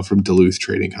email from Duluth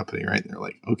Trading Company, right? And they're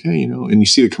like, okay, and you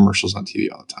see the commercials on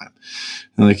TV all the time.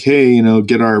 They're like, hey,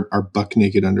 get our buck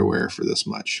naked underwear for this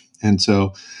much. And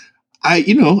so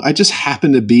I just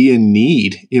happen to be in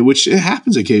need, which it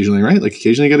happens occasionally, right? Like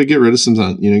occasionally you got to get rid of some,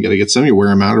 got to get some, you wear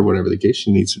them out or whatever the case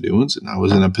you need to do. And I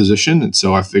was in a position. And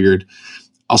so I figured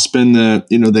I'll spend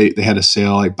they had a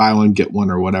sale, like buy one, get one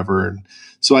or whatever. And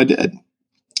so I did.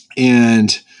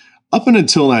 And up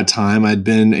until that time, I'd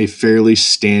been a fairly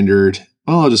standard,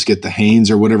 I'll just get the Hanes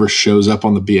or whatever shows up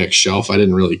on the BX shelf. I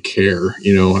didn't really care,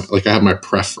 like I have my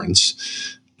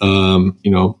preference. But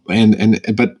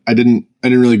I didn't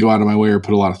really go out of my way or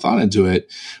put a lot of thought into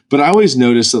it. But I always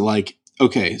noticed that, like,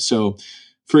 okay, so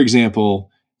for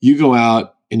example, you go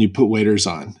out and you put waders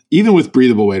on, even with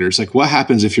breathable waders. Like, what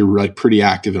happens if you're like pretty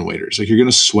active in waders? Like, you're going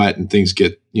to sweat and things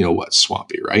get,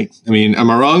 swampy, right? I mean, am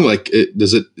I wrong? Like,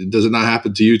 does it not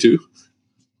happen to you too?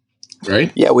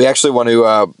 Right? Yeah, we actually want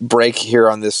to break here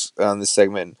on this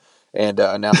segment and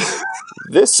announce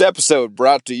this episode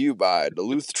brought to you by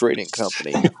Duluth Trading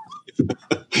Company.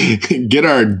 Get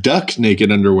our duck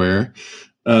naked underwear.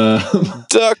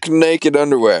 Duck naked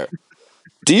underwear.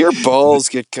 Do your balls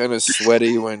get kind of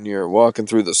sweaty when you're walking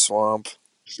through the swamp?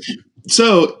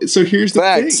 So here's the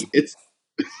thing. It's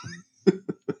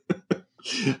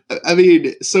I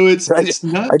mean, so it's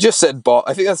not. I just said ball.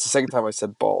 I think that's the second time I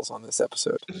said balls on this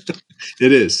episode.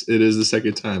 It is the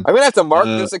second time. I'm gonna have to mark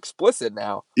this explicit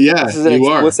now. Yeah, this is an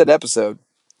explicit episode.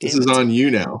 This is on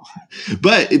you now.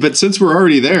 But since we're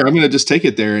already there, I'm going to just take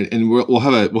it there, and we'll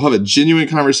have a genuine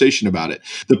conversation about it.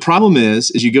 The problem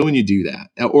is you go and you do that,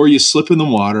 or you slip in the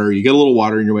water, you get a little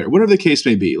water in your way, whatever the case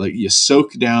may be. Like you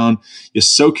soak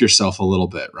yourself a little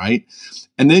bit, right?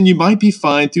 And then you might be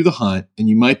fine through the hunt, and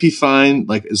you might be fine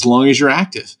like as long as you're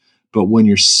active. But when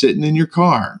you're sitting in your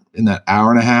car in that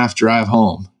hour and a half drive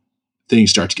home, things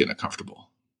start to get uncomfortable.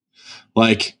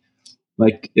 Like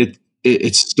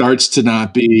it starts to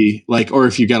not be like, or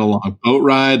if you got a long boat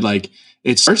ride, like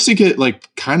it starts to get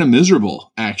like kind of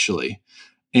miserable actually.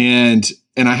 And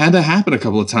I had that happen a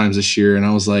couple of times this year, and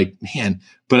I was like, man,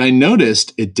 but I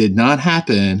noticed it did not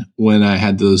happen when I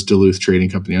had those Duluth Trading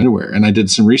Company underwear. And I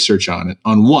did some research on it,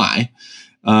 on why.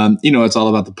 It's all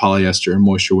about the polyester and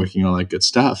moisture wicking, all that good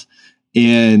stuff.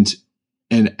 And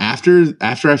after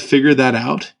I figured that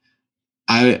out,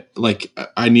 I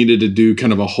needed to do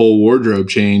kind of a whole wardrobe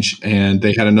change, and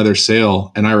they had another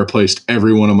sale, and I replaced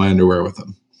every one of my underwear with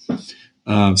them.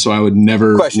 So I would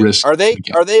never risk.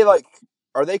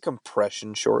 Are they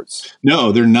compression shorts?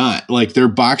 No, they're not. Like they're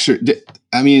boxer.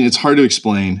 I mean, it's hard to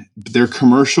explain. They're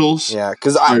commercials. Yeah,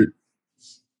 because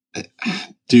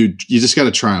dude, you just got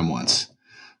to try them once.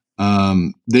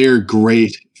 They're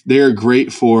great. They're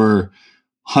great for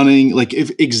hunting. Like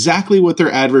if exactly what their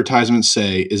advertisements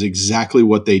say is exactly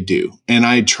what they do. And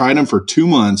I tried them for 2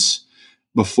 months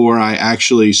before I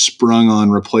actually sprung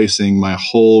on replacing my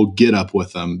whole get up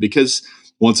with them, because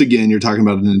once again, you're talking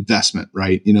about an investment,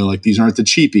 right? Like these aren't the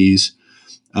cheapies.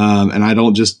 And I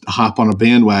don't just hop on a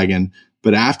bandwagon,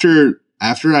 but after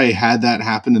I had that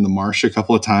happen in the marsh a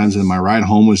couple of times and my ride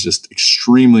home was just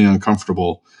extremely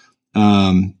uncomfortable.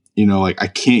 Like I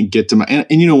can't get to my,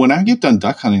 and when I get done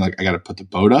duck hunting, like I got to put the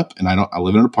boat up, and I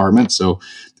live in an apartment. So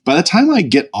by the time I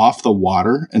get off the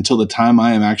water until the time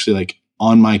I am actually like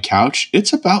on my couch,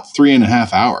 it's about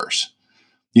 3.5 hours,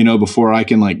 before I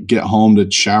can like get home to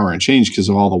shower and change because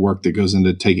of all the work that goes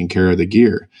into taking care of the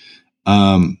gear.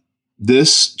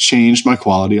 This changed my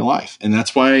quality of life. And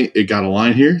that's why it got a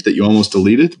line here that you almost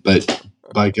deleted, but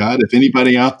by God, if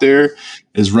anybody out there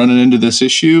is running into this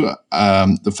issue,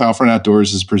 the Foul Front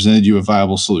Outdoors has presented you a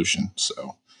viable solution.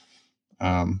 So,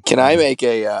 can I make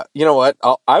a? You know what?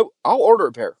 I'll order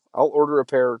a pair. I'll order a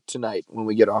pair tonight when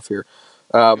we get off here.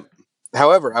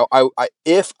 However,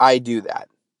 if I do that,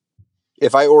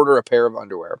 if I order a pair of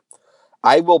underwear,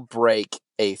 I will break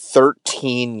a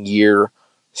 13-year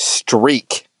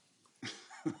streak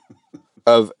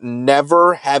of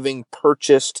never having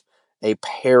purchased a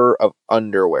pair of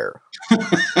underwear.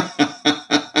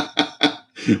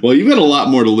 Well, you've got a lot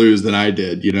more to lose than I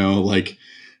did, like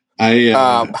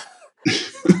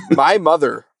my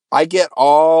mother, I get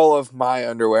all of my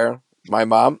underwear. My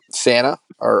mom, Santa,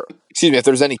 if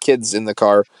there's any kids in the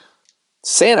car,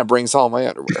 Santa brings all my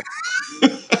underwear.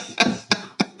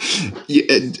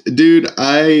 Yeah, dude,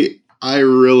 I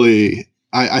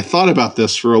thought about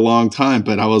this for a long time,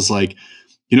 but I was like,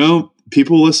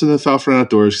 people listen to the Foul Front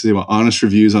Outdoors because they want honest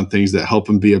reviews on things that help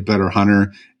them be a better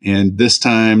hunter. And this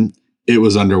time it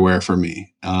was underwear for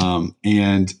me. And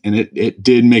it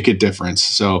did make a difference.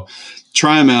 So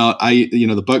try them out.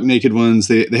 The buck naked ones,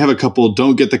 they have a couple.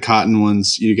 Don't get the cotton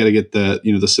ones. You got to get the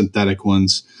synthetic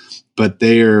ones, but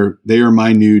they are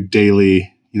my new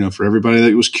daily, for everybody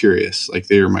that was curious, like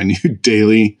they are my new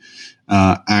daily,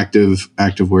 active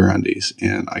wear undies,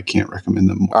 and I can't recommend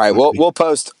them more. All right.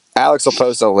 Alex will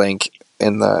post a link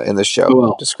in the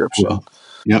show description.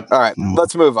 Yep. All right,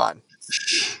 let's move on.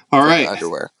 All right.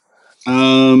 Underwear.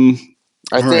 I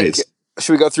think. Right.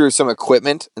 Should we go through some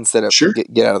equipment instead of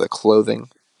get out of the clothing?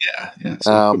 Yeah.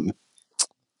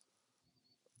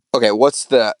 Okay. What's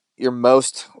your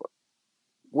most?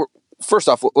 First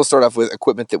off, we'll start off with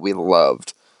equipment that we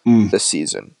loved this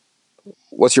season.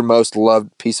 What's your most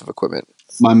loved piece of equipment?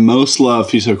 My most loved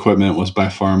piece of equipment was by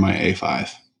far my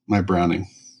A5, my Browning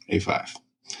A5.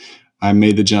 I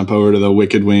made the jump over to the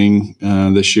Wicked Wing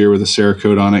this year with a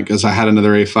Cerakote on it because I had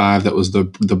another A5 that was the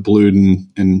blued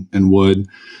and wood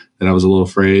that I was a little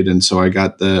afraid, and so I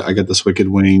got this Wicked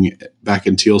Wing back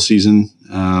in teal season,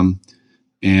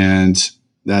 and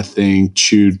that thing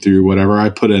chewed through whatever I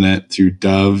put in it through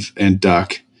dove and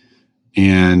duck,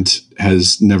 and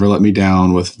has never let me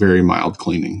down with very mild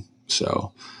cleaning.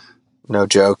 So, no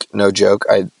joke.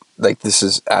 This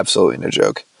is absolutely no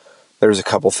joke. There's a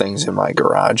couple things in my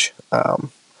garage, they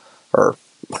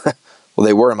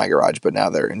were in my garage, but now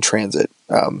they're in transit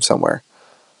somewhere,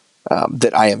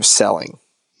 that I am selling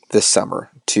this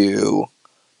summer to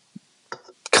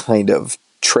kind of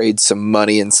trade some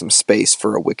money and some space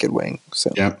for a Wicked Wing.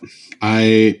 So, yep.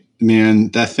 man,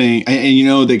 that thing,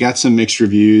 and they got some mixed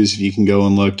reviews. If you can go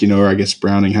and look, or I guess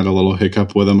Browning had a little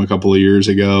hiccup with them a couple of years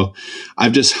ago.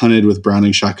 I've just hunted with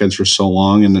Browning shotguns for so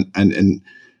long, and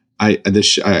I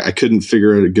couldn't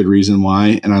figure out a good reason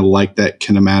why. And I like that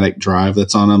kinematic drive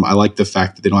that's on them. I like the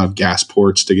fact that they don't have gas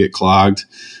ports to get clogged,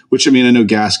 which, I know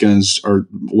gas guns are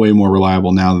way more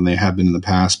reliable now than they have been in the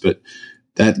past, but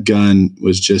that gun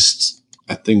was just,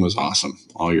 that thing was awesome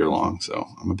all year long. So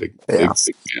I'm a big fan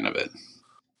of it.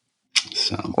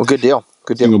 So, well, good deal.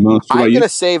 Good deal. I'm going to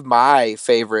save my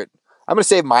favorite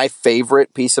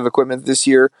piece of equipment this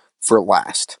year for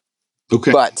last.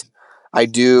 Okay. But I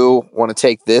do want to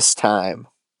take this time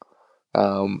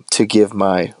to give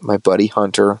my buddy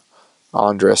Hunter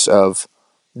Andrus of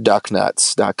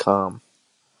ducknuts.com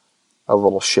a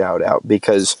little shout out,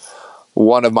 because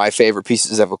one of my favorite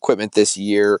pieces of equipment this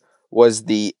year was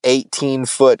the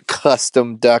 18-foot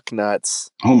custom duck nuts.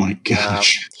 Oh my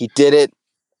gosh. He did it.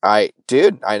 I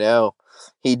know.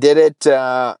 He did it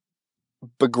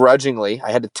begrudgingly.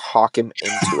 I had to talk him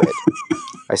into it.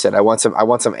 I said, I want some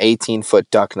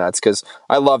 18-foot duck nuts because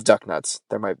I love duck nuts.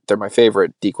 They're my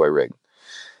favorite decoy rig.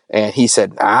 And he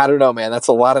said, I don't know, man, that's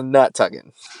a lot of nut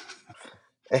tugging.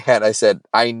 And I said,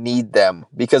 I need them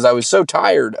because I was so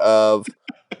tired of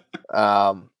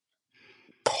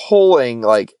pulling,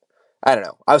 like, I don't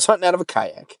know. I was hunting out of a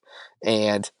kayak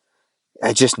and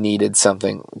I just needed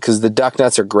something because the duck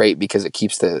nuts are great because it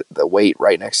keeps the weight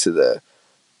right next to the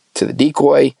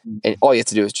decoy, and all you have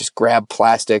to do is just grab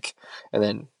plastic and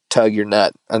then tug your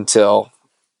nut until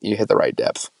you hit the right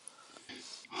depth.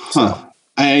 Huh.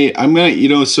 I'm gonna,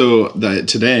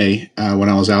 today when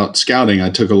I was out scouting, I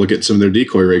took a look at some of their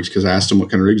decoy rigs because I asked them what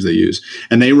kind of rigs they use,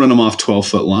 and they run them off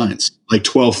 12-foot lines, like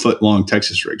 12-foot long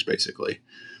Texas rigs, basically.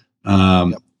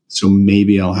 So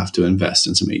maybe I'll have to invest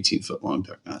in some 18-foot long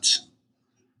duck nuts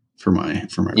for my.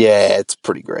 Yeah, it's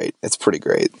pretty great.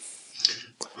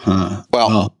 Huh.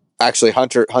 Well, actually,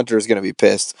 Hunter is going to be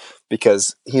pissed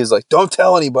because he was like, "Don't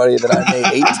tell anybody that I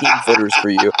made 18-footers for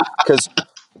you because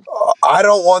I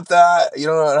don't want that."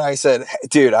 And I said, hey,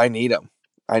 "Dude, I need them.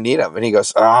 And he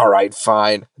goes, "All right,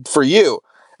 fine for you."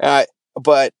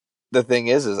 But the thing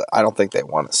is I don't think they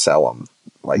want to sell them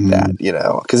like that,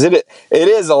 because it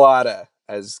is a lot of,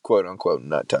 as quote unquote,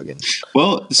 nut tugging.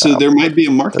 Well, so there might be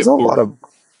a market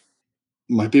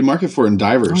for it in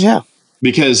divers. Oh, yeah.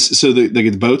 Because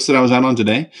the boats that I was out on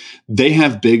today, they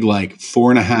have big, like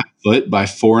 4.5 foot by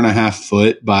 4.5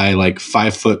 foot by like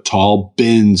 5 foot tall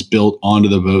bins built onto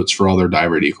the boats for all their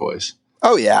diver decoys.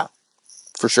 Oh yeah,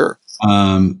 for sure.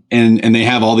 And they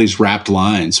have all these wrapped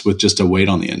lines with just a weight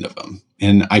on the end of them.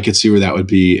 And I could see where that would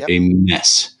be a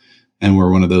mess and where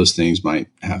one of those things might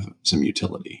have some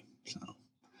utility. So,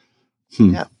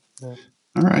 Yeah.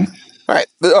 All right.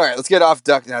 Let's get off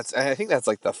duck nuts. I think that's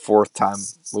like the fourth time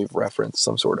we've referenced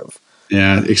some sort of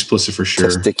explicit for sure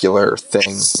testicular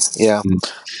thing. Yeah.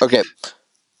 Okay.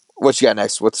 What you got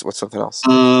next? What's something else?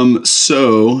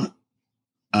 So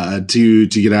to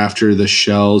get after the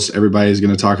shells, everybody's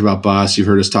going to talk about Boss. You've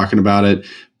heard us talking about it.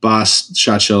 Boss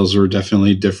shot shells were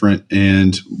definitely different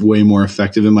and way more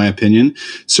effective in my opinion.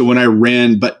 So when I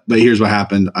ran, but here's what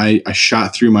happened. I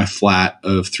shot through my flat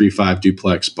of 3.5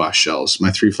 duplex Boss shells,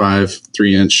 my 3.5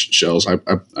 3-inch shells. I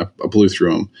blew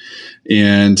through them,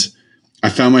 and I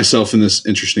found myself in this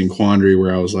interesting quandary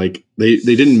where I was like, they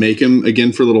didn't make them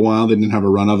again for a little while. They didn't have a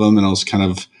run of them. And I was kind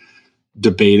of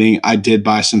debating. I did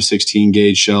buy some 16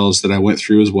 gauge shells that I went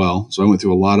through as well. So I went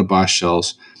through a lot of Boss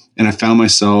shells, and I found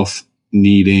myself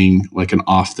needing like an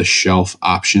off the shelf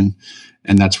option.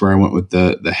 And that's where I went with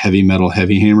the heavy metal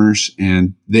heavy hammers.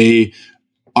 And they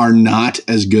are not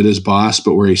as good as Boss,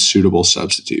 but were a suitable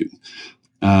substitute.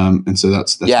 And so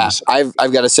that's I've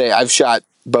got to say, I've shot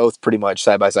both pretty much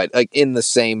side by side, like in the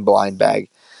same blind bag.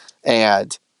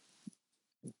 And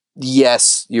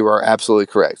yes, you are absolutely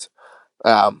correct.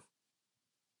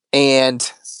 And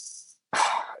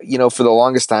for the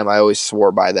longest time, I always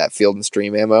swore by that Field and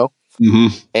Stream ammo.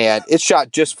 Mm-hmm. And it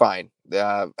shot just fine.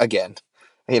 Again,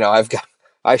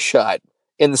 I shot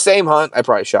in the same hunt. I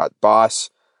probably shot Boss,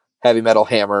 heavy metal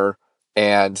hammer,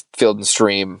 and Field and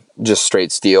Stream, just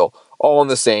straight steel, all in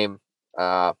the same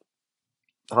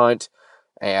hunt.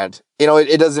 And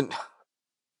it doesn't.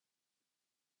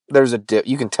 There's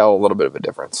you can tell a little bit of a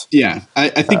difference. Yeah, I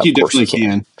think you definitely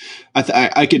can.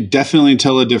 I could definitely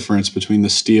tell a difference between the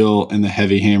steel and the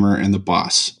heavy hammer and the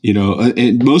Boss.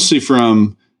 Mostly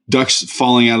from ducks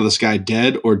falling out of the sky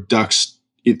dead, or ducks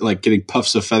like getting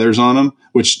puffs of feathers on them,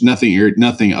 which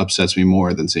nothing upsets me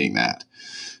more than seeing that.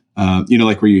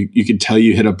 Like where you could tell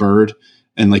you hit a bird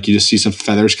and like you just see some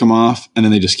feathers come off and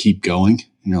then they just keep going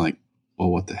and you're like, well,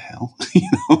 what the hell?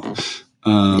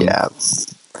 Yeah.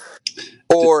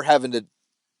 Or having to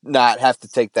not have to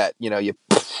take that, you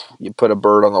put a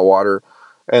bird on the water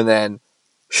and then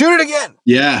shoot it again.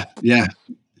 Yeah.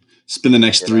 Spin the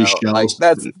next 3 shells.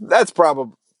 Like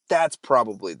that's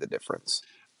probably the difference.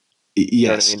 Yes. You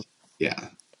know what I mean? Yeah.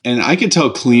 And I could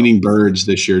tell cleaning birds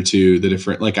this year too, the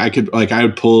different, I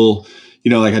would pull,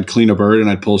 I'd clean a bird and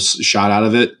I'd pull shot out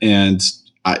of it. And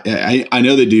I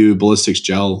know they do ballistics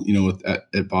gel,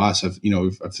 at Boss. I've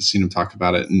seen them talk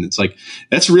about it, and it's like,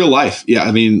 that's real life. Yeah.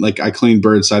 I mean, like, I cleaned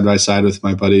birds side by side with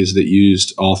my buddies that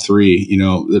used all 3,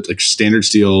 like Standard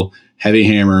Steel, Heavy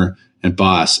Hammer, and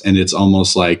Boss. And it's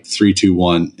almost like 3, 2,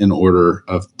 1 in order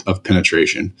of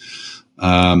penetration.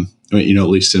 At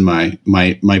least in my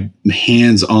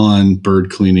hands-on bird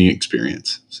cleaning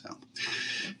experience. So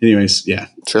anyways, yeah.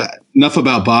 Sure. Enough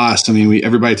about Boss. I mean,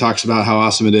 everybody talks about how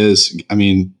awesome it is. I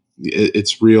mean,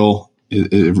 it's real.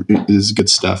 It is good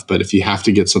stuff. But if you have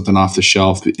to get something off the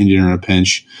shelf and you're in a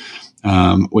pinch,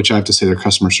 which I have to say their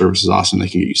customer service is awesome. They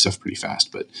can get you stuff pretty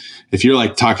fast. But if you're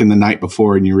like talking the night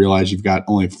before and you realize you've got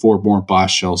only 4 more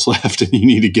Boss shells left and you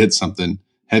need to get something,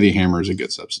 Heavy Hammer is a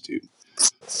good substitute.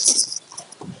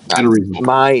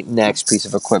 My next piece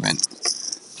of equipment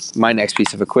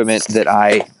that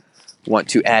I want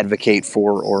to advocate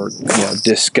for or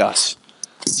discuss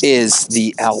is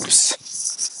the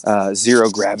Alps zero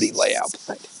gravity layout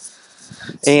blind.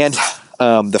 And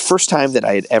the first time that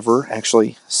I had ever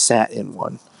actually sat in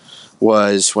one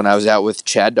was when I was out with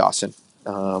Chad Dawson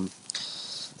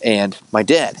and my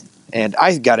dad. And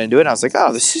I got into it and I was like,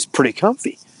 oh, this is pretty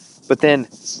comfy. But then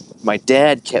my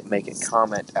dad kept making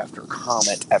comment after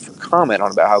comment after comment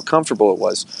on about how comfortable it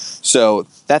was. So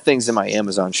that thing's in my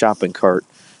Amazon shopping cart,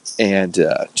 and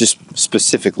just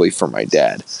specifically for my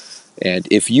dad. And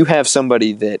if you have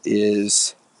somebody that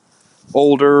is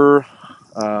older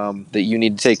that you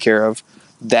need to take care of,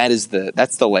 that's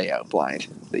the layout blind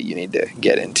that you need to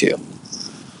get into.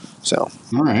 So,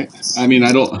 all right. I mean,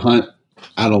 I don't hunt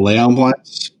out of layout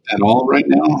blinds at all right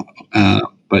now.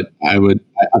 But I've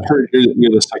heard you're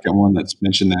the second one that's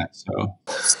mentioned that. So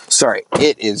sorry,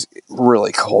 it is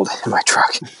really cold in my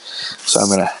truck, so I'm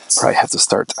gonna probably have to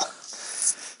start.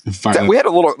 We had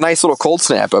a nice little cold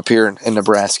snap up here in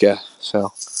Nebraska.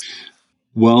 So,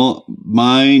 well,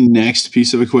 my next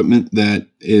piece of equipment that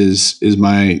is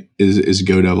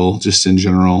Go Devil. Just in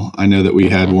general, I know that we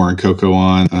had Warren Coco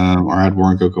on,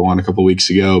 a couple of weeks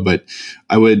ago, but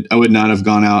I would not have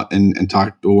gone out and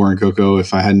talked to Warren Coco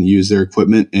if I hadn't used their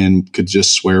equipment and could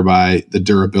just swear by the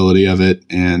durability of it.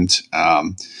 And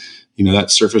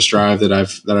that surface drive that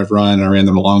I've run. I ran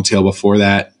the Longtail before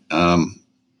that.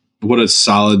 What a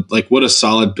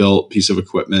solid built piece of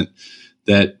equipment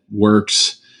that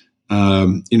works.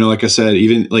 Like I said,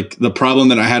 even like the problem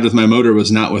that I had with my motor was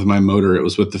not with my motor. It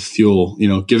was with the fuel.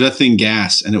 Give that thing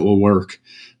gas and it will work.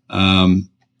 And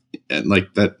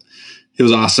like that, it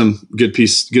was awesome. Good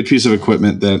piece of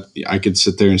equipment that I could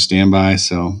sit there and stand by.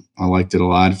 So I liked it a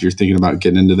lot. If you're thinking about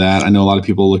getting into that, I know a lot of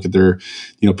people look at their,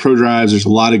 Pro Drives. There's a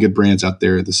lot of good brands out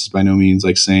there. This is by no means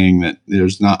like saying that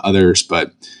there's not others,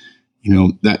 but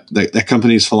that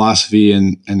company's philosophy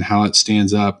and how it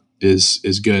stands up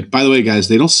is good. By the way, guys,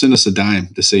 they don't send us a dime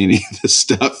to say any of this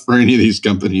stuff for any of these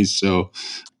companies. So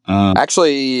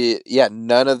actually, yeah,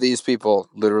 none of these people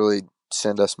literally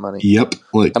send us money. Yep.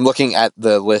 I'm looking at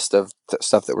the list of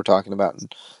stuff that we're talking about,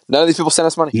 and none of these people send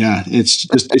us money. Yeah, it's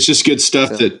just good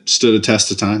stuff that stood a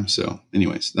test of time. So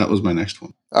anyways, that was my next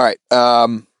one. All right.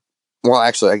 Well,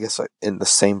 actually, I guess in the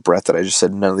same breath that I just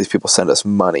said, none of these people send us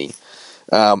money.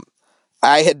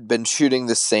 I had been shooting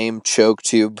the same choke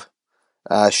tube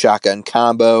shotgun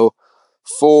combo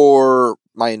for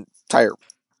my entire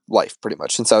life, pretty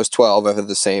much. Since I was 12, I've had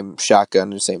the same shotgun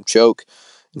and the same choke.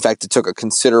 In fact, it took a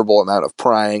considerable amount of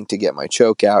prying to get my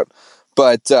choke out.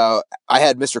 But I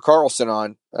had Mr. Carlson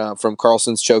on from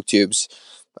Carlson's Choke Tubes.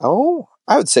 Oh,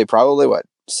 I would say probably,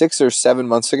 6 or 7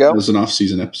 months ago? It was an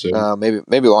off-season episode.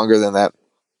 Maybe longer than that.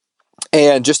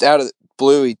 And just out of the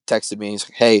blue, he texted me. He's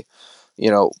like, hey,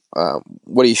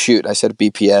 what do you shoot? I said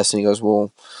BPS. And he goes,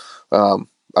 well, I'm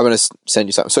going to send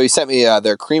you something. So he sent me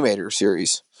their Cremator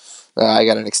series. I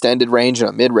got an extended range and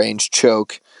a mid-range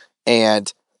choke,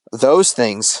 and those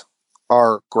things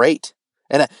are great.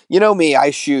 And me, I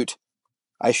shoot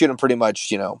them pretty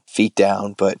much, feet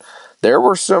down, but there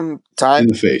were some times in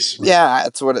the face. Yeah,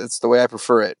 it's the way I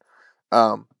prefer it.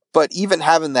 But even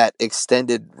having that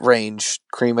extended range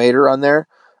Cremator on there,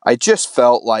 I just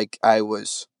felt like I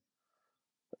was,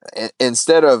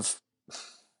 instead of,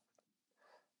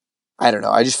 I don't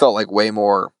know, I just felt like way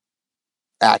more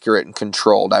accurate and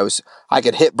controlled. I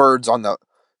could hit birds on the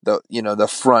the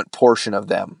front portion of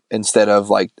them instead of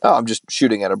like, oh, I'm just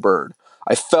shooting at a bird.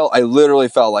 I literally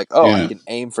felt like, I can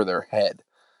aim for their head.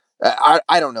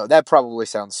 I don't know. That probably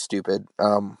sounds stupid.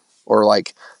 Or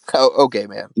like, oh, okay,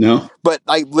 man. No, but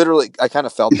I kind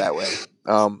of felt that way.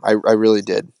 I really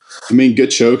did. I mean,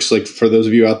 good chokes, like for those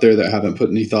of you out there that haven't put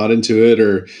any thought into it,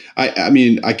 or I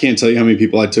mean, I can't tell you how many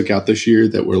people I took out this year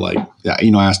that were like, I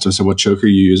asked them, so what choke are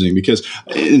you using? Because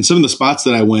in some of the spots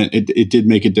that I went, it did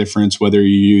make a difference whether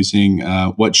you're using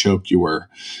what choke you were,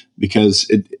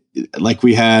 because like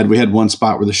we had one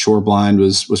spot where the shore blind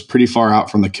was pretty far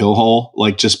out from the kill hole,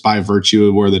 like just by virtue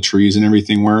of where the trees and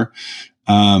everything were.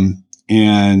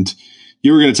 And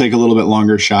you were going to take a little bit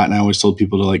longer shot. And I always told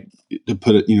people to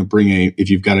put it, if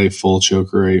you've got a full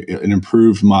choke or an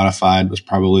improved modified was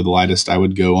probably the lightest I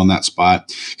would go on that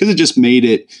spot, because it just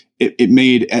made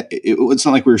it's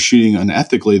not like we were shooting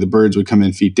unethically. The birds would come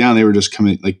in feet down. They were just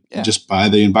coming just by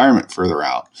the environment further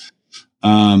out.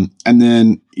 And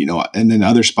then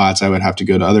other spots I would have to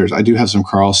go to others. I do have some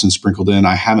Carlson sprinkled in.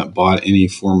 I haven't bought any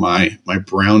for my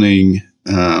Browning,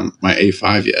 my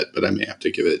A5 yet, but I may have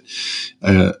to give it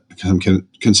some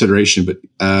consideration. But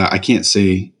I can't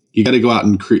say you got to go out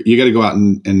and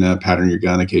pattern your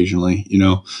gun occasionally,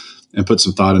 and put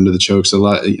some thought into the chokes. A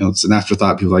lot, it's an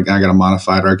afterthought. People are like, I got to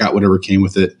modify it, or I got whatever came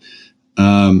with it.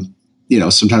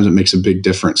 Sometimes it makes a big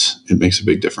difference. It makes a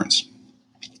big difference.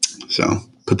 So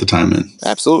put the time in.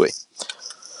 Absolutely.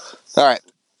 All right.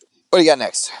 What do you got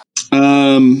next?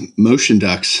 Motion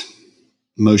ducks.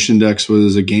 Motion ducks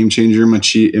was a game changer in my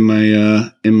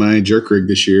jerk rig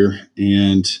this year.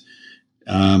 And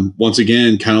once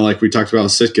again, kind of like we talked about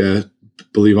with Sitka,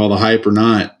 believe all the hype or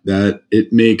not, that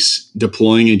it makes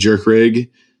deploying a jerk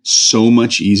rig so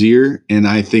much easier. And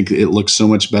I think it looks so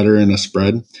much better in a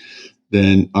spread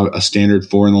than a standard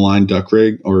 4 in the line duck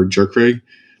rig or jerk rig.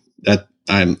 That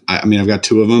I've got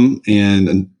 2 of them,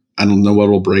 and I don't know what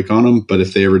will break on them, but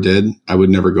if they ever did, I would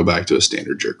never go back to a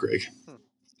standard jerk rig.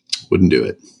 Wouldn't do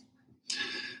it.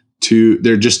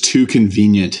 They're just too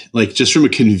convenient. Like, just from a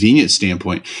convenient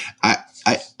standpoint, I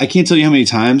can't tell you how many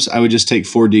times I would just take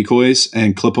 4 decoys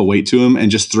and clip a weight to them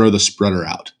and just throw the spreader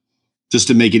out just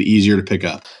to make it easier to pick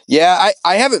up. Yeah,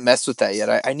 I haven't messed with that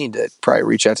yet. I need to probably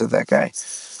reach out to that guy,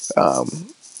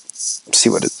 see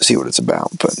what it's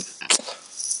about. But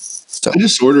I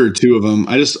just ordered 2 of them.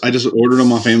 I just ordered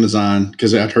them off Amazon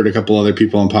because I'd heard a couple other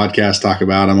people on podcasts talk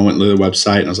about them. I went to the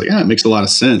website and I was like, it makes a lot of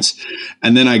sense.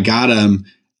 And then I got them,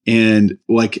 and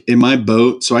like in my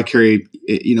boat, so I carry,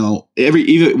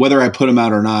 even whether I put them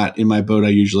out or not, in my boat, I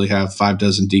usually have 5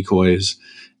 dozen decoys.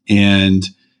 And,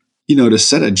 to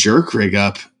set a jerk rig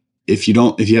up, if you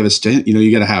have a stand,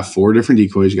 you got to have 4 different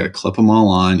decoys. You got to clip them all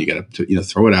on. You got to,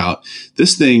 throw it out.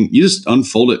 This thing, you just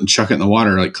unfold it and chuck it in the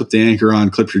water, like clip the anchor on,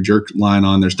 clip your jerk line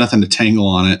on. There's nothing to tangle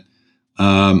on it.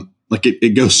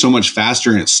 It goes so much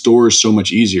faster and it stores so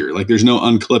much easier. Like, there's no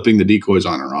unclipping the decoys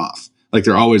on or off. Like,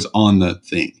 they're always on the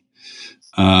thing.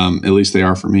 At least they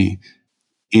are for me.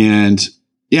 And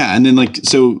yeah. And then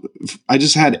so I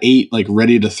just had 8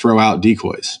 ready to throw out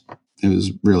decoys. It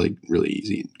was really, really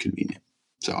easy and convenient.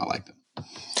 So I like them.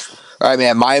 All right,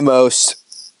 man. My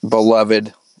most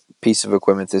beloved piece of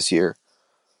equipment this year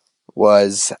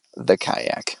was the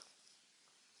kayak.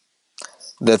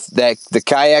 The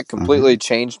kayak completely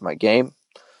changed my game,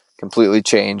 completely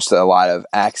changed a lot of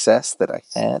access that I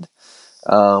had.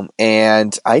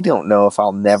 And I don't know if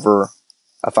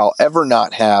I'll ever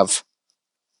not have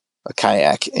a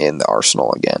kayak in the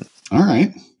arsenal again. All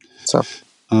right. So,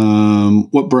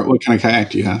 what kind of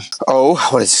kayak do you have? Oh,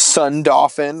 what is Sun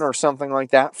Dolphin or something like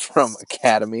that from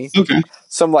Academy? Okay.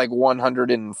 Some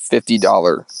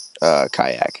 $150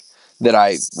 kayak that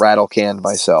I rattle canned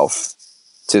myself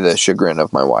to the chagrin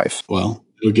of my wife. Well,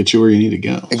 it'll get you where you need to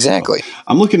go. Exactly. So,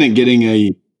 I'm looking at getting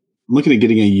a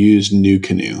used new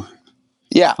canoe.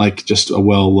 Yeah. Like just a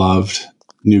well-loved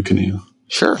new canoe.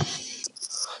 Sure.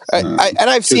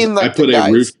 I've seen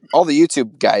all the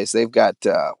YouTube guys. They've got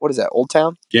what is that? Old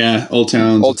Town? Yeah, Old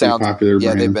Town's a pretty popular brand.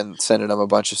 Yeah, they've been sending them a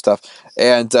bunch of stuff,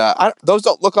 and those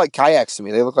don't look like kayaks to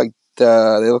me. They look like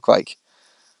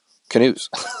canoes.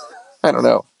 I don't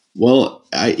know. Well,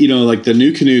 the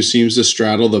new canoe seems to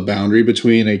straddle the boundary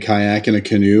between a kayak and a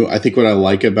canoe. I think what I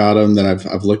like about them that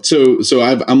I've looked so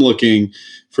I'm looking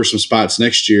for some spots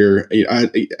next year.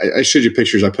 I showed you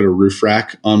pictures. I put a roof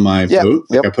rack on my boat.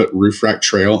 I put roof rack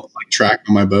track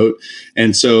on my boat.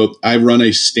 And so I run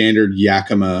a standard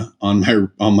Yakima on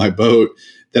my boat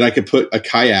that I could put a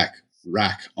kayak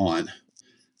rack on.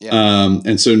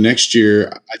 And so next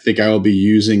year, I think I will be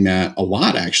using that a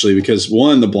lot, actually, because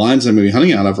one, the blinds I'm going to be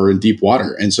hunting out of are in deep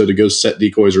water. And so to go set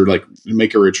decoys or like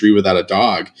make a retrieve without a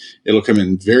dog, it'll come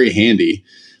in very handy.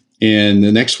 And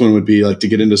the next one would be like to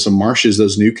get into some marshes.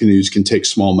 Those new canoes can take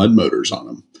small mud motors on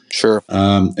them. Sure.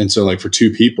 And so like for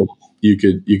 2 people, you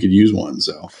could use one.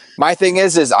 So my thing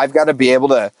is I've got to be able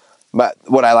to, but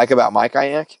what I like about my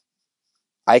kayak,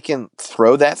 I can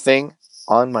throw that thing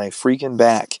on my freaking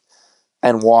back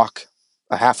and walk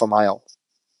a half a mile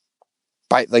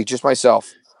by like just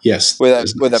myself. Yes.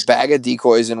 With a bag of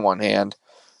decoys in one hand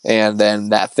and then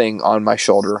that thing on my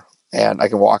shoulder, and I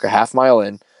can walk a half mile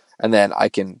in, and then I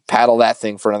can paddle that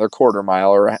thing for another quarter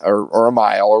mile or a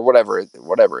mile or whatever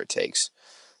it takes.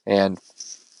 And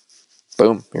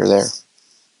boom, you're there.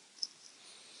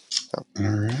 So.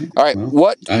 All right.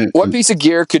 Well, what piece of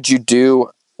gear could you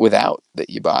do without that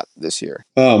you bought this year?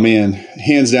 Oh man,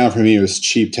 hands down for me, it was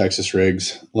cheap Texas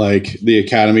rigs, like the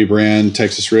Academy brand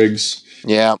Texas rigs.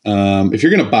 Yeah. If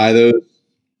you're going to buy those,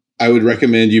 I would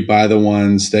recommend you buy the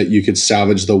ones that you could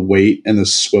salvage the weight and the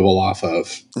swivel off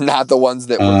of. Not the ones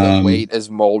that the weight is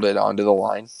molded onto the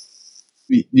line.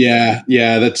 Yeah.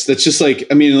 That's just like,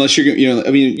 I mean, unless you're,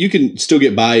 you can still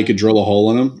get by. You could drill a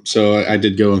hole in them. So I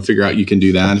did go and figure out you can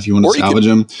do that if you want to salvage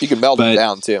them. You can melt them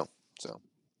down too. So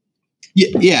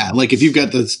yeah, like if you've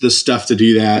got the stuff to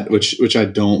do that, which I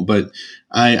don't, but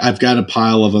I've got a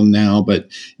pile of them now. But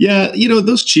yeah,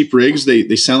 those cheap rigs,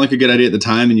 they sound like a good idea at the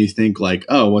time, and you think like,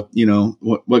 oh,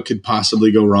 what could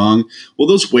possibly go wrong? Well,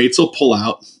 those weights will pull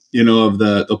out,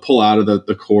 they'll pull out of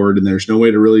the cord, and there's no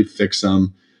way to really fix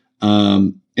them.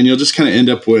 And you'll just kind of end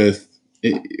up with,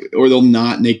 or they'll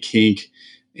knot and they kink.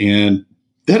 And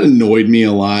that annoyed me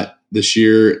a lot this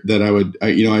year, that I'd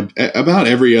about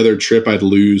every other trip, I'd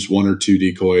lose 1 or 2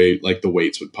 decoy, like the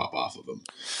weights would pop off of them.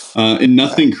 And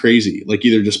nothing crazy, like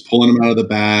either just pulling them out of the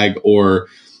bag, or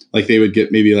like they would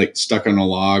get maybe like stuck on a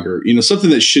log, or,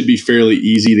 something that should be fairly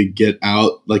easy to get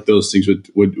out. Like those things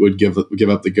would give up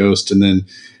the ghost. And then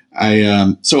I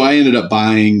ended up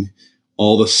buying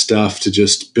all the stuff to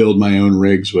just build my own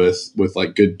rigs with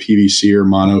like good PVC or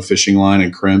mono fishing line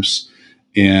and crimps,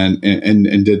 and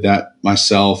did that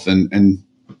myself. And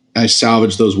I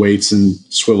salvaged those weights and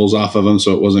swivels off of them,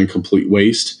 so it wasn't a complete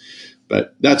waste.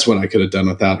 But that's what I could have done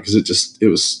without, because it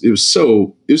was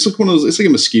like one of those, it's like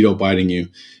a mosquito biting you.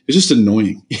 It's just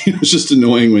annoying. It was just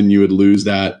annoying when you would lose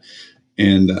that.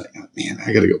 And man,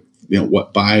 I got to go,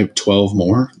 buy 12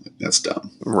 more? That's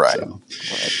dumb. Right. So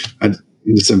I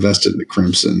just invested in the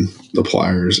crimps and the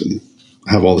pliers, and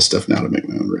have all the stuff now to make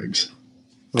my own rigs.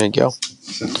 There you go.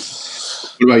 So,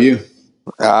 what about you?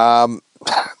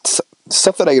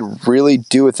 Stuff that I could really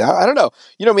do without. I don't know.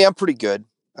 You know me, I'm pretty good.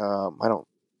 I don't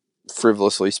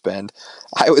frivolously spend.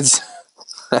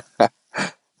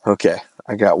 Okay.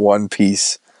 I got one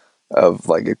piece of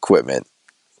like equipment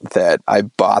that I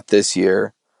bought this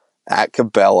year at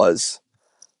Cabela's,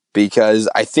 because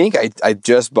I think I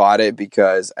just bought it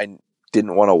because I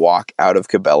didn't want to walk out of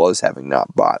Cabela's having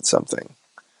not bought something.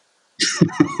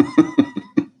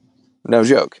 No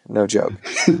joke. And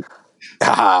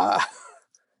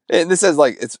this is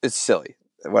like, it's silly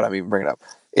what I'm even bringing up.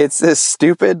 It's this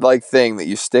stupid like thing that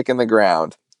you stick in the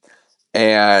ground,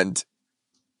 and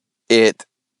it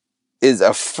is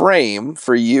a frame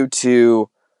for you to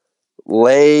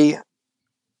lay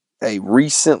a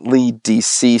recently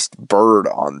deceased bird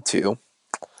onto.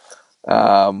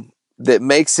 That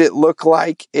makes it look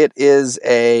like it is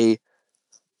a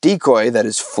decoy that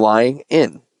is flying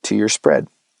in to your spread.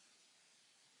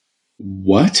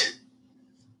 What?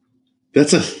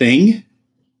 That's a thing?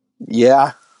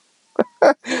 Yeah.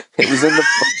 It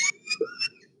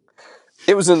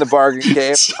was in the bargain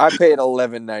game. I paid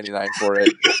 $11.99 for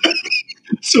it.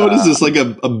 So what is this, like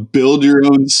a build your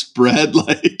own spread?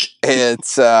 Like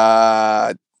it's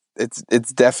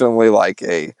definitely like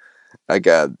a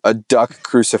duck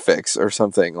crucifix or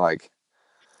something. Like,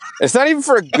 it's not even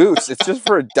for a goose, it's just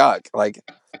for a duck. Like,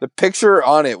 the picture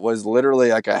on it was literally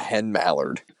like a hen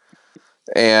mallard.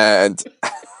 And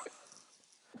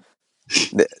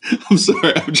I'm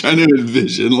sorry, I'm trying to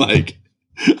envision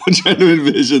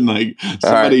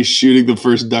somebody shooting the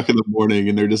first duck in the morning,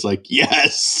 and they're just like,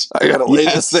 yes, I gotta lay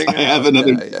this thing I have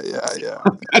another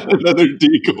I have another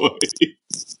decoy.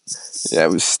 Yeah,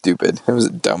 it was stupid. It was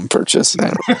a dumb purchase.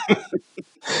 And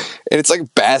it's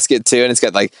like basket too, and it's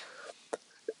got like,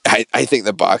 I think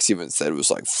the box even said it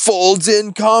was like folds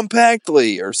in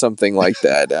compactly or something like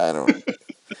that. I don't know.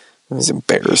 It was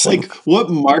embarrassing. Like, what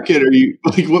marketing are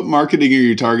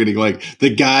you targeting? Like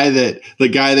the guy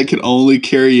that can only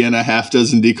carry in a half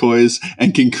dozen decoys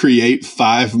and can create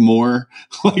 5 more,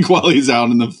 like while he's out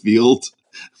in the field.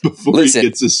 before he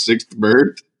gets his 6th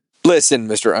bird. Listen,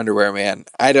 Mr. Underwear Man,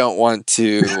 I don't want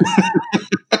to.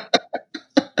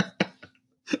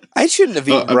 I shouldn't have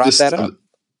even brought that up.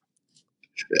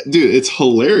 Dude, it's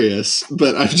hilarious,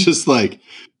 but I'm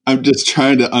just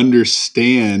trying to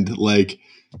understand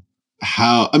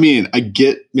how, I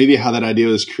get maybe how that idea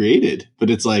was created, but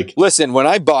it's like, listen, when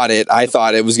I bought it, I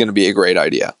thought it was going to be a great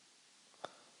idea.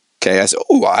 Okay. I said,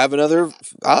 oh, I'll have another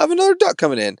duck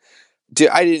coming in. Dude,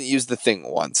 I didn't use the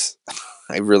thing once.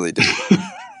 I really didn't.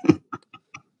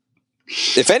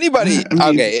 If anybody,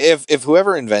 if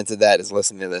whoever invented that is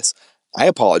listening to this, I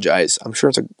apologize. I'm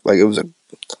sure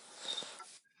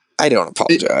I don't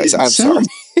apologize. I'm sorry.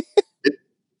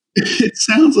 It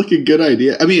sounds like a good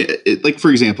idea.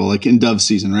 For example, in dove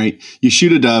season, right? You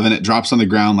shoot a dove and it drops on the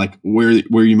ground, where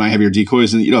you might have your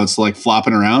decoys, and it's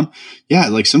flopping around. Yeah,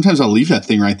 sometimes I'll leave that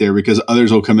thing right there because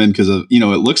others will come in because of it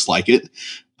looks like it.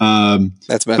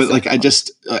 That's messed but I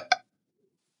just.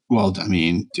 You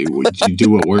do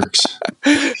what works.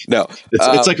 No,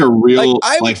 it's like a real.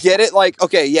 I would get it.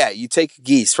 Okay, yeah, you take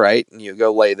geese, right, and you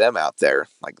go lay them out there.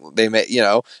 They may,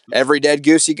 every dead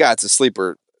goose you got's a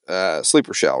sleeper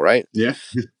shell, right? Yeah.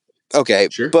 Okay,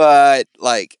 sure. But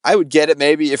I would get it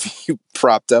maybe if you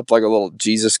propped up a little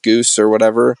Jesus goose or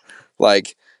whatever.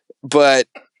 But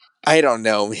I don't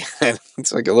know, man.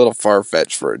 It's a little far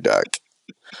fetched for a duck,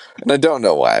 and I don't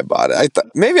know why I bought it. I thought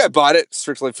maybe I bought it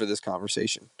strictly for this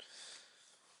conversation.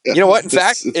 You know what? In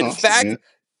fact, man.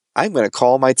 I'm going to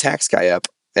call my tax guy up,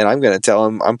 and I'm going to tell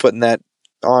him I'm putting that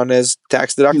on as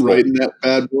tax deductible. Writing that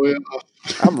bad boy off.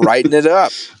 I'm writing it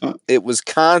up. It was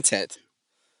content.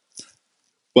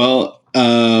 Well,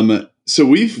 so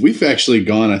we've actually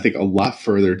gone, I think, a lot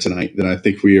further tonight than I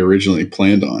think we originally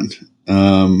planned on.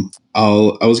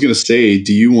 I was going to say,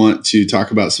 do you want to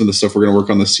talk about some of the stuff we're going to work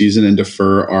on this season and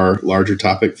defer our larger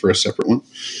topic for a separate one?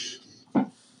 Or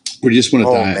do you just want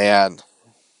to dive? Oh, man.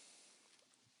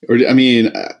 Or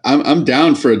I'm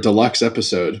down for a deluxe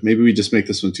episode. Maybe we just make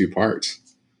this one 2 parts.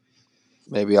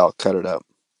 Maybe I'll cut it up.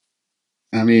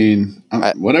 Whatever you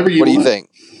want. What do you think?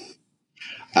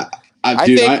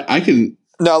 I can.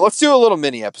 No, let's do a little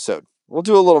mini episode. We'll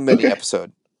do a little mini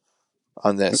episode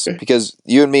on this because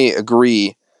you and me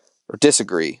agree or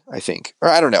disagree, I think. Or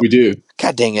I don't know. We do.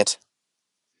 God dang it.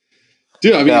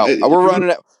 Dude,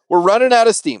 we're running out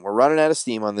of steam. We're running out of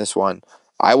steam on this one.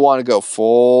 I want to go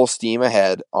full steam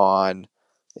ahead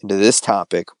into this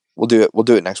topic. We'll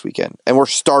do it next weekend. And we're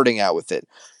starting out with it.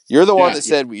 You're the one that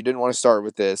said you didn't want to start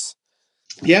with this.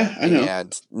 Yeah, I know.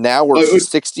 And now we're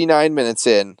 69 minutes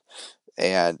in.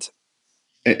 And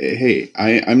hey,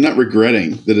 I'm not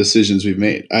regretting the decisions we've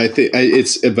made. I think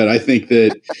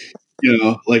that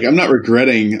I'm not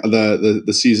regretting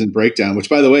the season breakdown, which,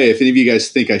 by the way, if any of you guys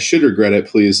think I should regret it,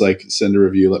 please send a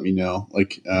review. Let me know.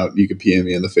 You could PM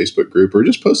me in the Facebook group or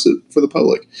just post it for the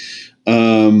public.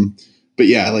 But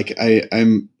yeah,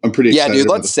 I'm pretty excited. Yeah, dude,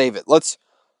 let's save it. Let's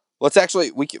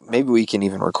actually, maybe we can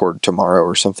even record tomorrow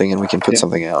or something and we can put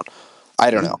something out. I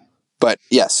don't know. But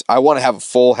yes, I want to have a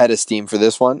full head of steam for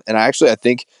this one. And I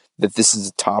think that this is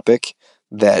a topic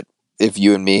that if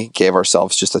you and me gave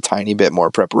ourselves just a tiny bit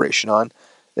more preparation on,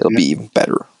 it'll be even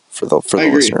better for the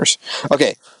listeners.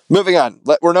 Okay, moving on.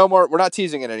 We're not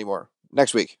teasing it anymore.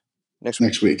 Next week.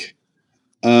 Next week.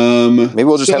 Maybe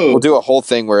we'll just we'll do a whole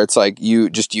thing where it's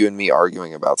you and me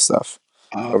arguing about stuff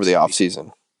over the off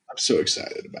season. I'm so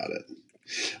excited about it.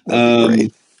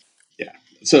 Great. Yeah.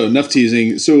 So enough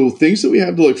teasing. So things that we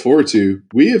have to look forward to.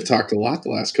 We have talked a lot the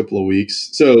last couple of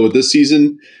weeks. So this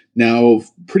season now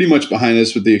pretty much behind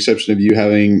us, with the exception of you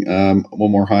having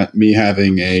one more hunt, me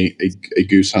having a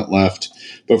goose hunt left.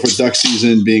 But for duck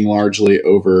season being largely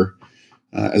over,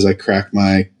 as I crack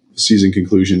my season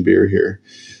conclusion beer here.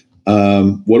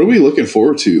 What are we looking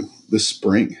forward to this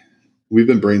spring? We've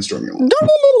been brainstorming a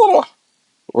lot.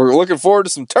 We're looking forward to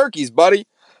some turkeys, buddy.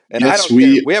 And yes, I don't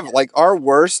care. We have our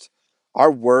worst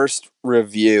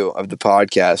review of the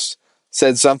podcast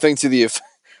said something to the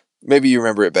maybe you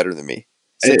remember it better than me.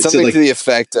 Said something to the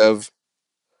effect of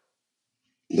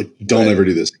don't ever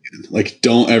do this again.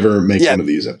 Don't ever make one of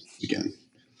these episodes again.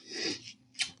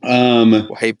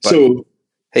 Well,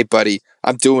 hey buddy,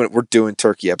 we're doing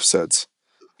turkey episodes.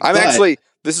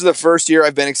 This is the first year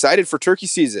I've been excited for turkey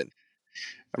season.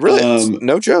 Really,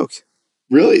 no joke.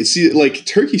 Really, see,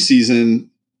 turkey season.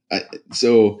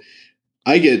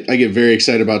 I get very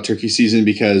excited about turkey season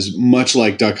because much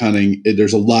like duck hunting,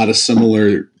 there's a lot of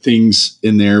similar things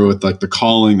in there with the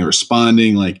calling, the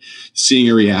responding, seeing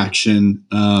a reaction.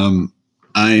 I'm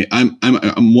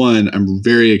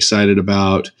very excited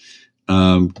about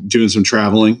doing some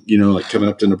traveling, like coming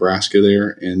up to Nebraska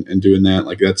there and doing that.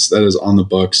 Like that is on the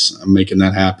books. I'm making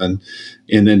that happen.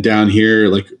 And then down here,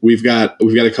 like we've got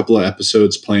a couple of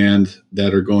episodes planned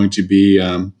that are going to be,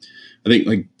 I think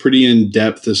like pretty in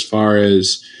depth as far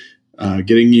as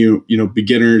getting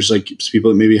beginners, like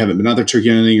people that maybe haven't been out there turkey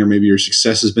hunting, or maybe your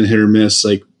success has been hit or miss.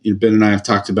 Like Ben and I have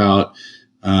talked about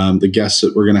the guests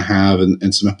that we're going to have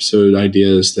and some episode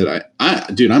ideas that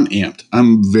dude, I'm amped.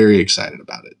 I'm very excited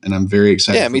about it. And I'm very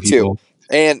excited. Yeah, me too.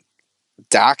 And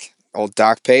old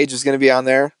Doc Page is going to be on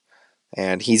there,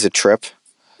 and he's a trip.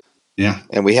 Yeah.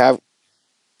 And we have,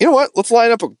 you know what? Let's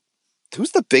line up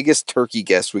who's the biggest turkey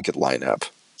guest we could line up?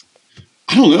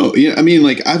 I don't know. Yeah. I mean,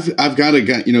 like I've got a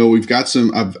guy, we've got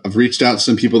some, I've reached out to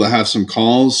some people that have some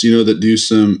calls, that do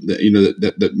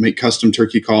that make custom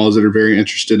turkey calls that are very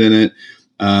interested in it.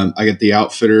 I got the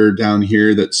outfitter down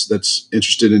here that's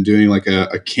interested in doing like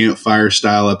a campfire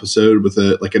style episode with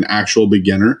an actual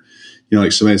beginner,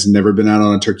 like somebody that's never been out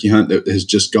on a turkey hunt that has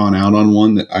just gone out on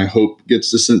one, that I hope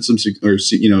gets to sense some, or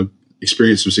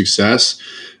experience some success.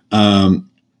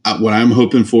 What I'm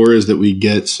hoping for is that we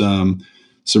get some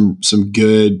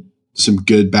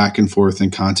good back and forth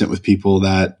and content with people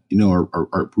that,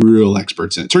 are real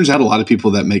experts in it. Turns out a lot of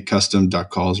people that make custom duck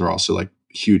calls are also like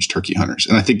huge turkey hunters.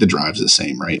 And I think the drive's the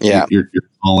same, right? Yeah. You're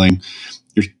calling,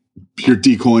 you're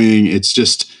decoying. It's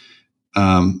just,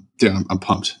 dude, I'm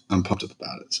pumped. I'm pumped up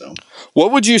about it. So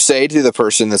what would you say to the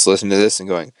person that's listening to this and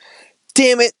going,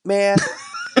 damn it, man,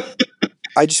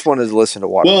 I just wanted to listen to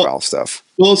waterfowl stuff.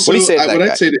 Well, so what do you say to that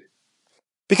guy? I'd say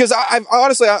because I'm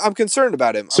honestly, I'm concerned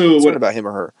about him. So I'm concerned about him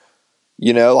or her.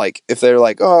 Like if they're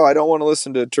like, oh, I don't want to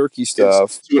listen to turkey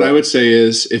stuff. So what I would say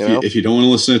is if you don't want to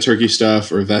listen to turkey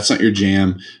stuff, or if that's not your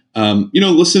jam,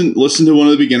 listen to one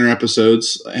of the beginner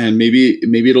episodes, and maybe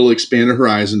it'll expand a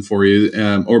horizon for you.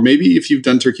 Or maybe if you've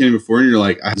done turkey hunting before and you're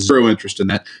like, I have zero interest in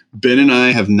that. Ben and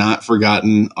I have not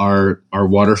forgotten our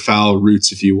waterfowl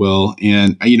roots, if you will.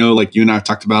 And, like you and I have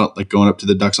talked about, like going up to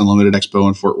the Ducks Unlimited Expo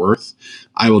in Fort Worth.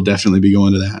 I will definitely be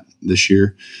going to that this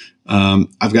year.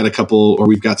 I've got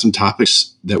we've got some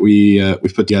topics that we've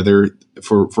put together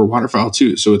for waterfowl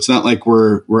too. So it's not like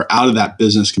we're out of that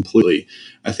business completely.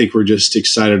 I think we're just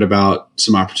excited about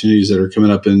some opportunities that are coming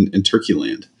up in turkey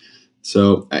land.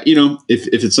 So, if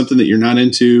it's something that you're not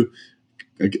into,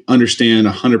 understand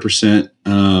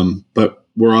 100%. But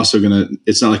we're also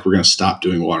it's not like we're going to stop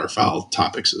doing waterfowl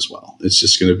topics as well. It's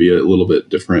just going to be a little bit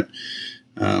different,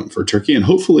 for turkey. And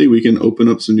hopefully we can open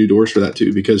up some new doors for that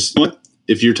too, because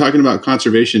if you're talking about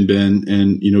conservation, Ben,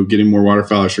 and, getting more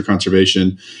waterfowlers for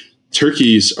conservation,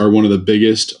 turkeys are one of the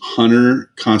biggest hunter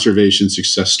conservation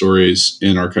success stories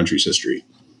in our country's history.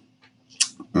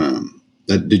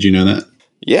 Did you know that?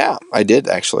 Yeah, I did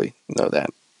actually know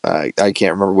that. I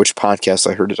can't remember which podcast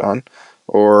I heard it on,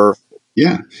 or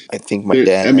yeah, I think my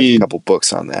dad had a couple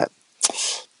books on that.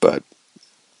 But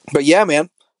yeah, man.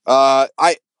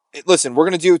 Listen, we're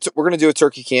gonna do a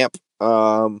turkey camp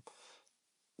for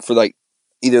like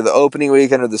either the opening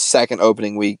weekend or the second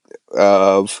opening week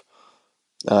of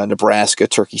Nebraska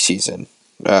turkey season.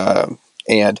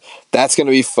 And that's going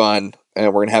to be fun. And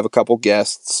we're going to have a couple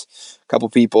guests, a couple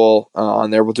people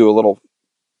on there. We'll do a little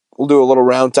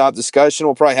round top discussion.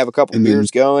 We'll probably have a couple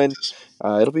beers going.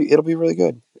 It'll be really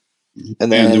good.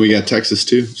 And then we got Texas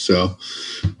too. So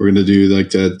we're going to do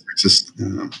like the Texas,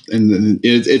 and then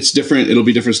it's different. It'll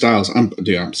be different styles. I'm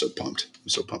so pumped. I'm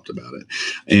so pumped about it.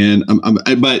 And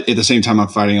but at the same time, I'm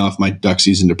fighting off my duck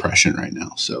season depression right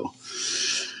now. So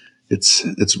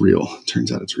it's real.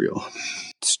 Turns out it's real.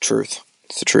 It's the truth.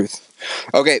 It's the truth.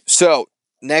 Okay. So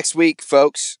next week,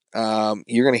 folks,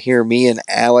 you're going to hear me and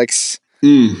Alex.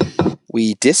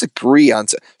 We disagree on.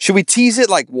 Should we tease it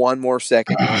like one more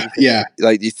second? Yeah.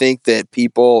 Like, do you think that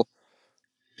people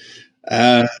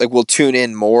will tune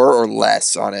in more or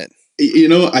less on it?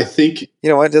 I think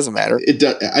what, it doesn't matter.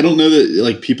 I don't know that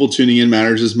like people tuning in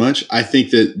matters as much. I think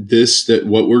that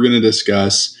what we're going to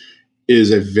discuss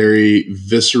is a very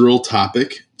visceral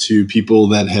topic to people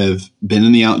that have been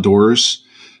in the outdoors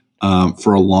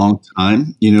for a long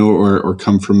time, or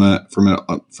come from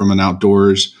an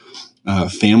outdoors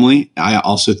family. I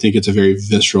also think it's a very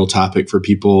visceral topic for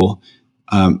people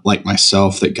like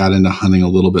myself that got into hunting a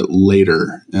little bit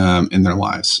later in their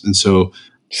lives. And so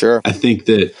sure, I think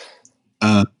that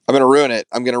I'm going to ruin it.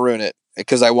 I'm going to ruin it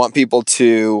because I want people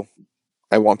to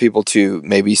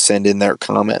maybe send in their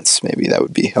comments. Maybe that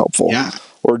would be helpful. Yeah.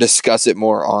 Or discuss it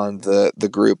more on the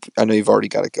group. I know you've already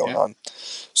got it going on.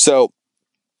 So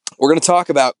we're going to talk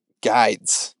about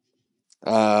guides.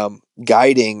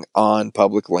 Guiding on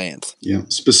public land. Yeah,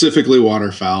 specifically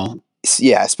waterfowl.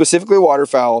 Yeah, specifically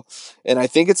waterfowl. And I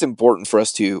think it's important for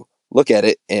us to look at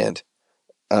it and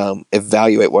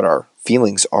evaluate what our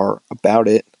feelings are about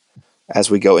it as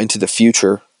we go into the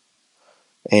future.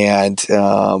 And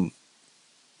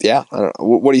yeah, I don't know.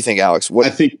 What do you think, Alex?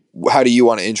 How do you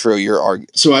want to intro your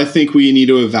argument? So I think we need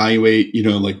to evaluate,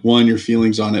 like one, your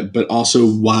feelings on it, but also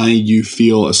why you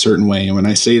feel a certain way. And when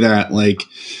I say that, like,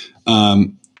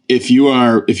 if you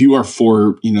are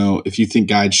for, if you think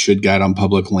guides should guide on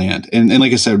public land, and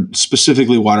like I said,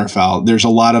 specifically waterfowl, there's a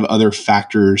lot of other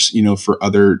factors, for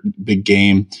other big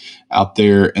game out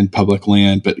there in public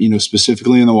land, but,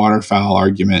 specifically in the waterfowl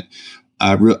argument,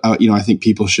 I think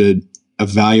people should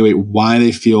evaluate why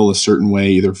they feel a certain way,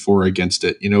 either for or against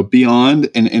it, beyond.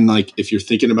 And like, if you're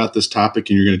thinking about this topic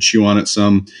and you're going to chew on it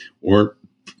some, or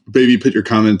maybe put your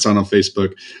comments on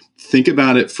Facebook, think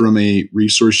about it from a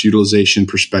resource utilization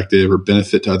perspective or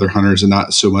benefit to other hunters, and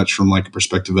not so much from like a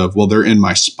perspective of, well, they're in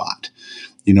my spot.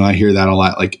 I hear that a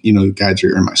lot. Like, guides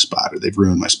are in my spot, or they've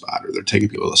ruined my spot, or they're taking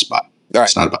people to the spot. All right.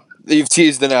 It's not about that. You've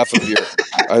teased enough of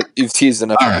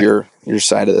your, your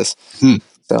side of this.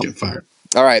 So. Get fired.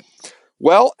 All right.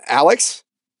 Well, Alex,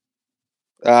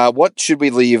 what should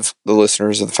we leave the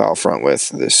listeners of the Foul Front with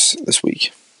this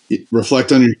week?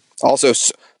 Reflect on your. Also,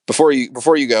 before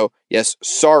you go, yes,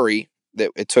 sorry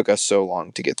that it took us so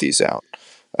long to get these out.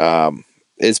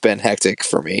 It's been hectic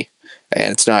for me,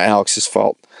 and it's not Alex's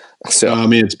fault. So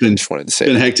it's been just wanted to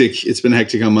say hectic. It's been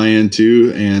hectic on my end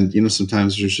too, and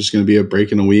sometimes there's just going to be a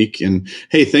break in a week. And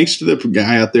hey, thanks to the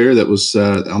guy out there that was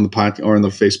on the podcast or in the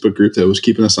Facebook group that was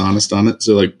keeping us honest on it.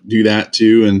 So like, do that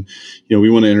too, and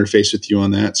we want to interface with you on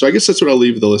that. So I guess that's what I'll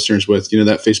leave the listeners with.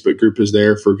 That Facebook group is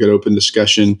there for good open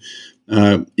discussion.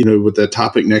 With that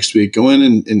topic next week, go in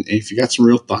and if you got some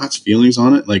real thoughts, feelings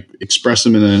on it, like express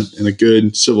them in a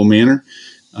good civil manner.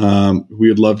 We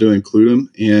would love to include them.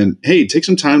 And hey, take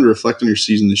some time to reflect on your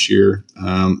season this year,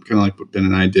 kind of like what Ben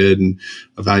and I did, and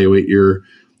evaluate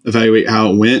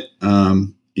how it went,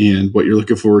 and what you're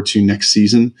looking forward to next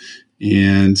season.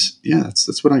 And yeah,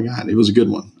 that's what I got. It was a good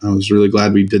one. I was really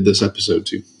glad we did this episode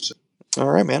too. So. All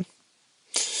right, man.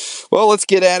 Well, let's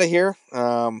get out of here.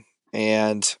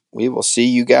 And we will see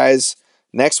you guys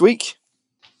next week.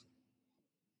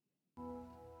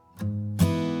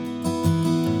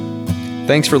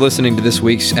 Thanks for listening to this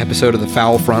week's episode of the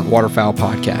Foul Front Waterfowl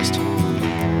Podcast.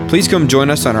 Please come join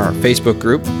us on our Facebook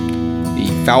group,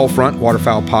 the Foul Front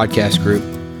Waterfowl Podcast group,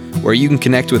 where you can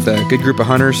connect with a good group of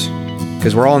hunters,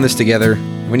 because we're all in this together.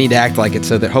 We need to act like it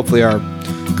so that hopefully our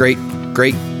great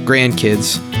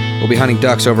grandkids will be hunting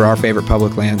ducks over our favorite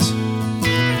public lands.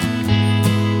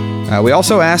 We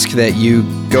also ask that you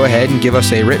go ahead and give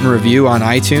us a written review on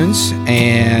iTunes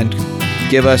and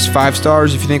give us 5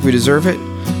 stars if you think we deserve it.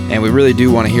 And we really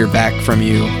do want to hear back from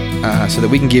you so that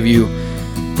we can give you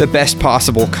the best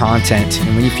possible content.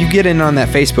 And if you get in on that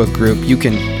Facebook group, you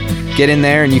can get in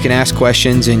there and you can ask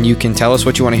questions, and you can tell us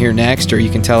what you want to hear next, or you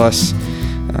can tell us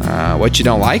what you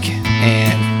don't like.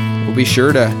 And we'll be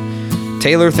sure to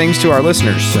tailor things to our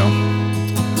listeners. So,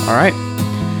 all right.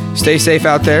 Stay safe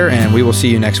out there, and we will see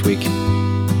you next week.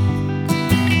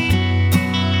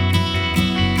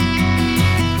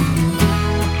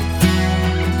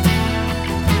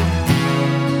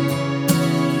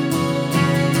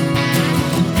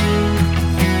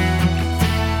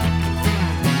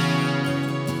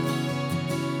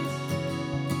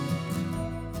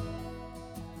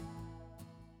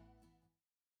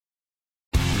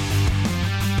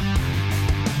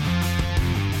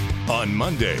 On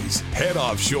Mondays, head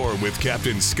offshore with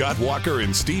Captain Scott Walker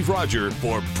and Steve Roger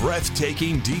for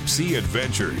breathtaking deep-sea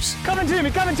adventures. Coming to me.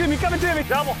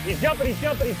 Double. He's jumping.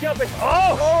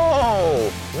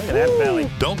 Oh! Look at that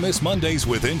belly. Don't miss Mondays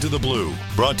with Into the Blue.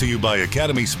 Brought to you by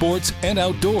Academy Sports and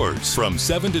Outdoors from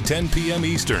 7 to 10 p.m.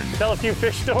 Eastern. Tell a few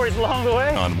fish stories along the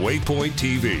way. On Waypoint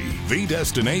TV, the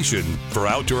destination for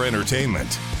outdoor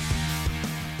entertainment.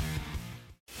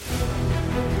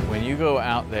 When you go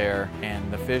out there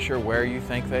and the fish are where you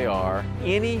think they are,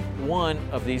 any one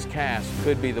of these casts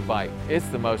could be the bite. It's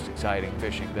the most exciting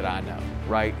fishing that I know,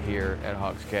 right here at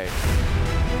Hawks Cave.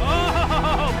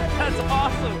 Oh, that's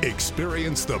awesome.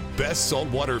 Experience the best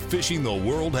saltwater fishing the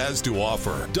world has to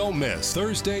offer. Don't miss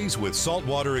Thursdays with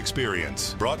Saltwater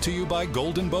Experience. Brought to you by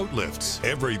Golden Boat Lifts.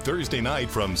 Every Thursday night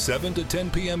from 7 to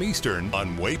 10 p.m. Eastern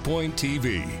on Waypoint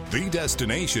TV, the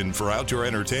destination for outdoor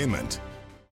entertainment.